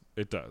does.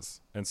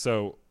 And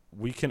so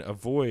we can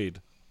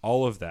avoid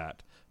all of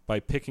that by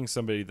picking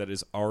somebody that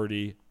is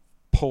already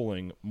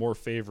polling more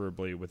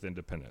favorably with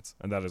independents,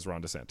 and that is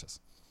Ron DeSantis.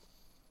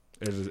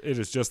 It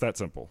is just that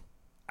simple.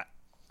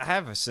 I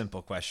have a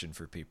simple question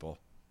for people.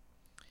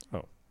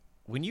 Oh.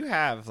 When you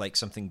have like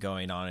something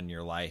going on in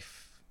your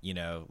life, you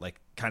know, like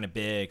kind of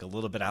big, a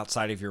little bit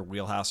outside of your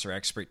wheelhouse or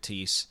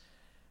expertise,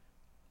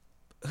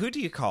 who do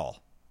you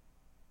call?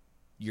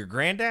 Your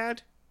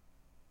granddad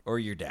or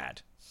your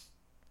dad?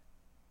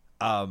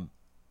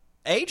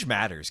 Age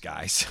matters,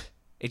 guys.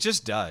 It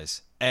just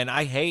does. And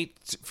I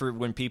hate for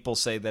when people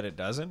say that it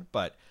doesn't,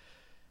 but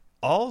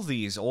all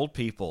these old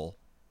people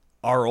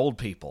are old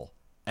people.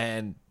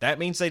 And that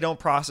means they don't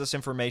process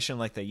information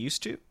like they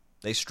used to.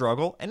 They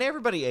struggle, and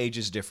everybody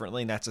ages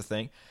differently, and that's the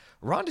thing.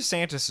 Ron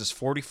DeSantis is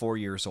 44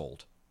 years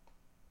old,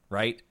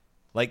 right?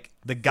 Like,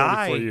 the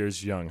guy... 44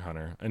 years young,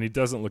 Hunter, and he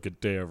doesn't look a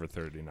day over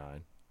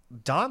 39.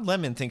 Don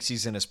Lemon thinks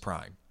he's in his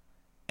prime.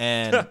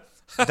 And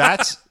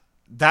that's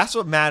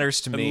what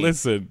matters to me. And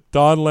listen,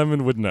 Don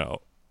Lemon would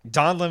know.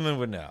 Don Lemon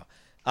would know.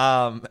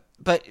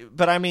 But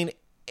I mean,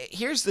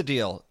 here's the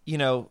deal. You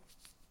know,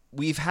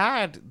 we've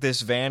had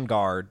this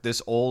vanguard,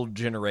 this old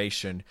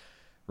generation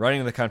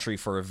running the country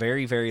for a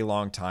very, very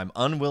long time,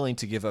 unwilling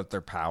to give up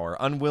their power,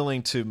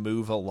 unwilling to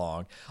move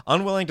along,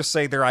 unwilling to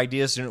say their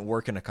ideas didn't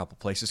work in a couple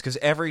places, because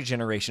every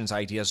generation's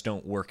ideas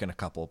don't work in a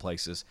couple of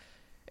places.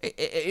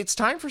 It's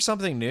time for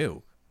something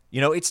new. You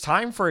know, it's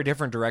time for a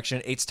different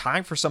direction. It's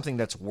time for something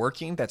that's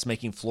working, that's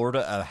making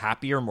Florida a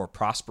happier, more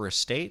prosperous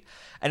state.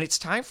 And it's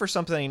time for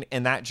something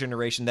in that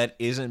generation that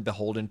isn't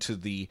beholden to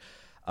the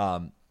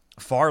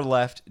far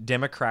left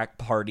Democrat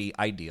Party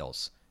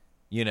ideals.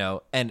 You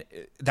know, and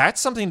that's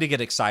something to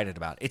get excited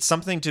about. It's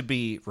something to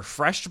be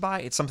refreshed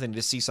by. It's something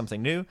to see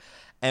something new.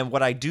 And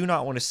what I do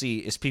not want to see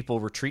is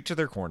people retreat to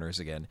their corners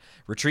again,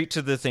 retreat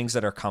to the things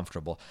that are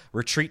comfortable,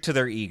 retreat to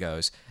their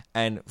egos,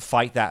 and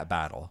fight that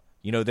battle.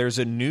 You know, there's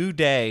a new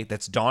day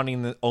that's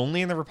dawning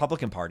only in the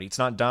Republican Party. It's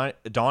not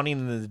dawning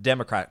in the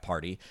Democrat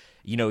Party.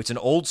 You know, it's an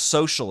old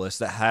socialist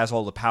that has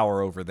all the power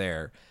over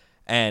there.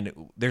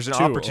 And there's an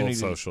opportunity.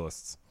 Old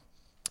socialists.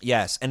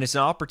 Yes, and it's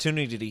an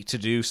opportunity to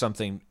do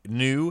something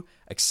new,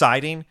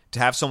 exciting, to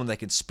have someone that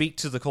can speak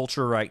to the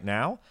culture right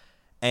now,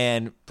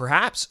 and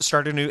perhaps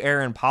start a new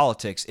era in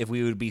politics if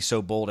we would be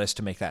so bold as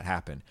to make that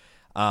happen.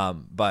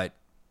 But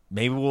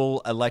Maybe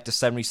we'll elect a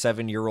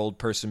 77-year-old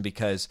person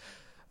because,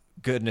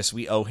 goodness,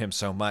 we owe him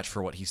so much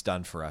for what he's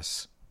done for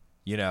us.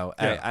 You know,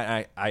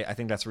 Yeah. I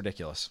think that's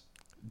ridiculous.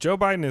 Joe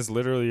Biden is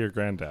literally your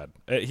granddad.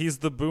 He's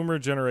the boomer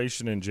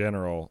generation in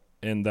general,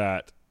 in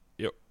that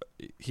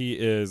he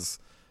is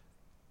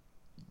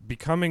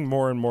becoming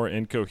more and more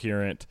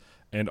incoherent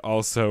and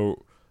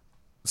also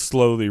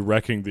slowly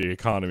wrecking the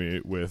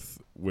economy with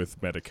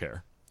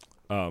Medicare.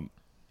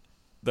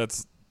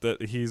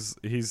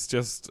 He's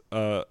just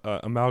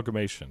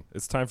amalgamation.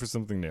 It's time for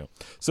something new.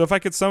 So if I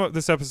could sum up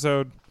this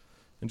episode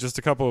in just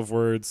a couple of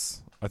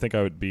words, I think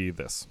I would be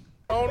this.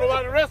 I don't know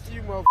about the rest of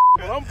you motherfuckers,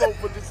 but I'm voting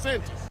for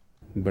DeSantis.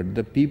 But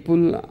the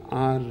people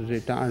are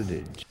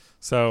retarded.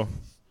 So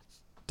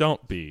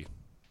don't be.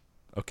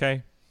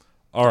 Okay?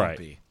 All right.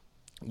 Don't be.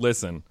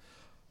 Listen,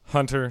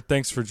 Hunter,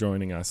 thanks for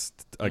joining us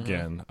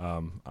again.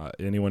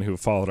 Anyone who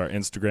followed our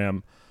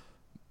Instagram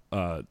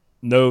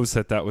knows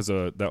that was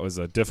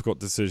a difficult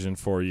decision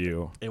for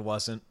you, It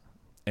wasn't.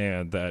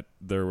 and that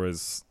there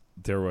was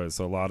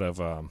a lot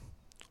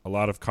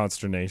of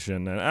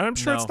consternation, and I'm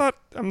sure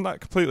I'm not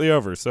completely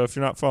over. So if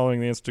you're not following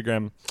the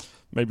Instagram,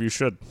 maybe you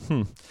should.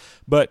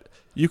 But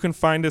you can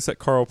find us at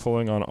Carl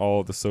Pulling on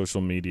all of the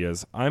social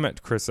medias. I'm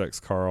at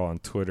ChrisXCarl on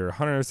Twitter.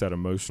 Hunter's at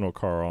Emotional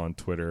Carl on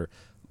Twitter.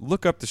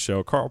 Look up the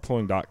show,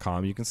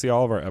 carlpulling.com. You can see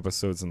all of our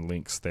episodes and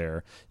links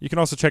there. You can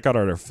also check out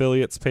our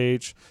affiliates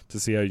page to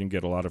see how you can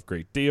get a lot of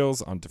great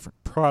deals on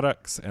different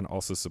products and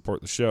also support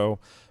the show.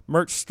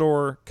 Merch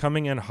store,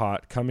 coming in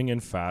hot, coming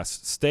in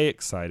fast. Stay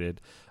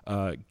excited.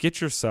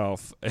 Get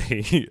yourself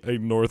a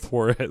North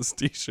Juarez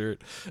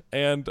t-shirt.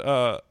 And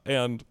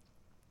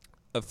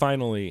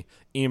finally,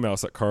 email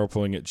us at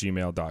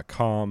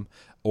carlpulling@gmail.com.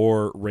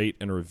 or rate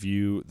and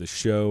review the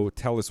show.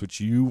 Tell us what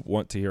you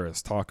want to hear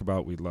us talk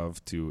about. We'd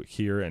love to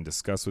hear and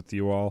discuss with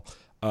you all.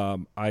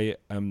 I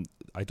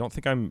don't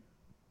think I'm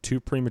too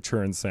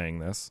premature in saying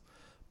this,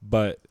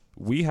 but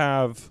we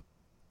have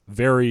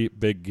very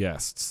big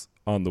guests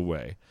on the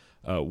way.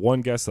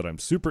 One guest that I'm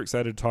super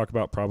excited to talk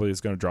about probably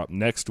is going to drop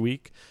next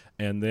week.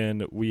 And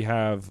then we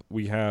have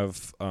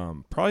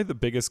probably the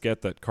biggest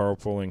get that Carl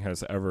Pulling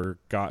has ever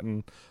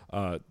gotten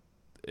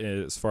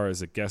as far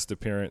as a guest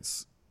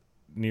appearance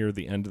near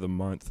the end of the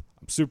month.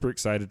 I'm super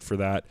excited for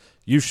that.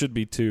 You should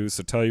be too,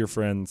 so tell your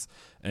friends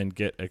and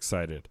get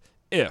excited.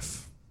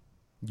 If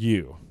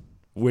you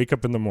wake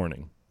up in the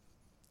morning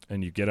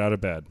and you get out of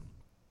bed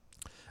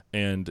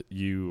and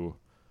you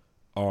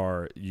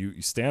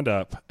stand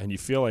up and you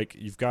feel like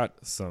you've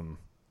got some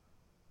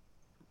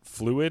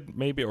fluid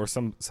maybe or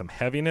some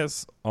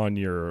heaviness on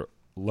your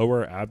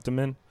lower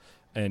abdomen,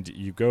 and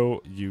you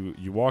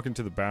walk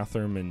into the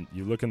bathroom and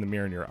you look in the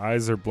mirror and your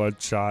eyes are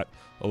bloodshot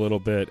a little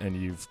bit,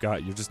 and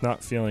you're just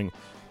not feeling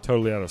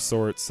totally out of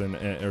sorts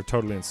or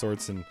totally in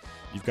sorts, and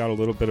you've got a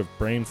little bit of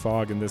brain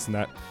fog and this and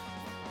that,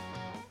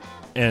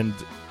 and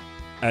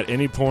at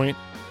any point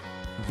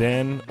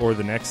then or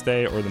the next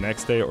day or the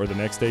next day or the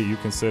next day you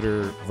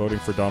consider voting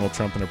for Donald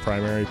Trump in a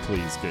primary,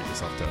 please get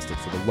yourself tested.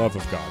 For the love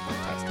of God, get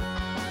tested.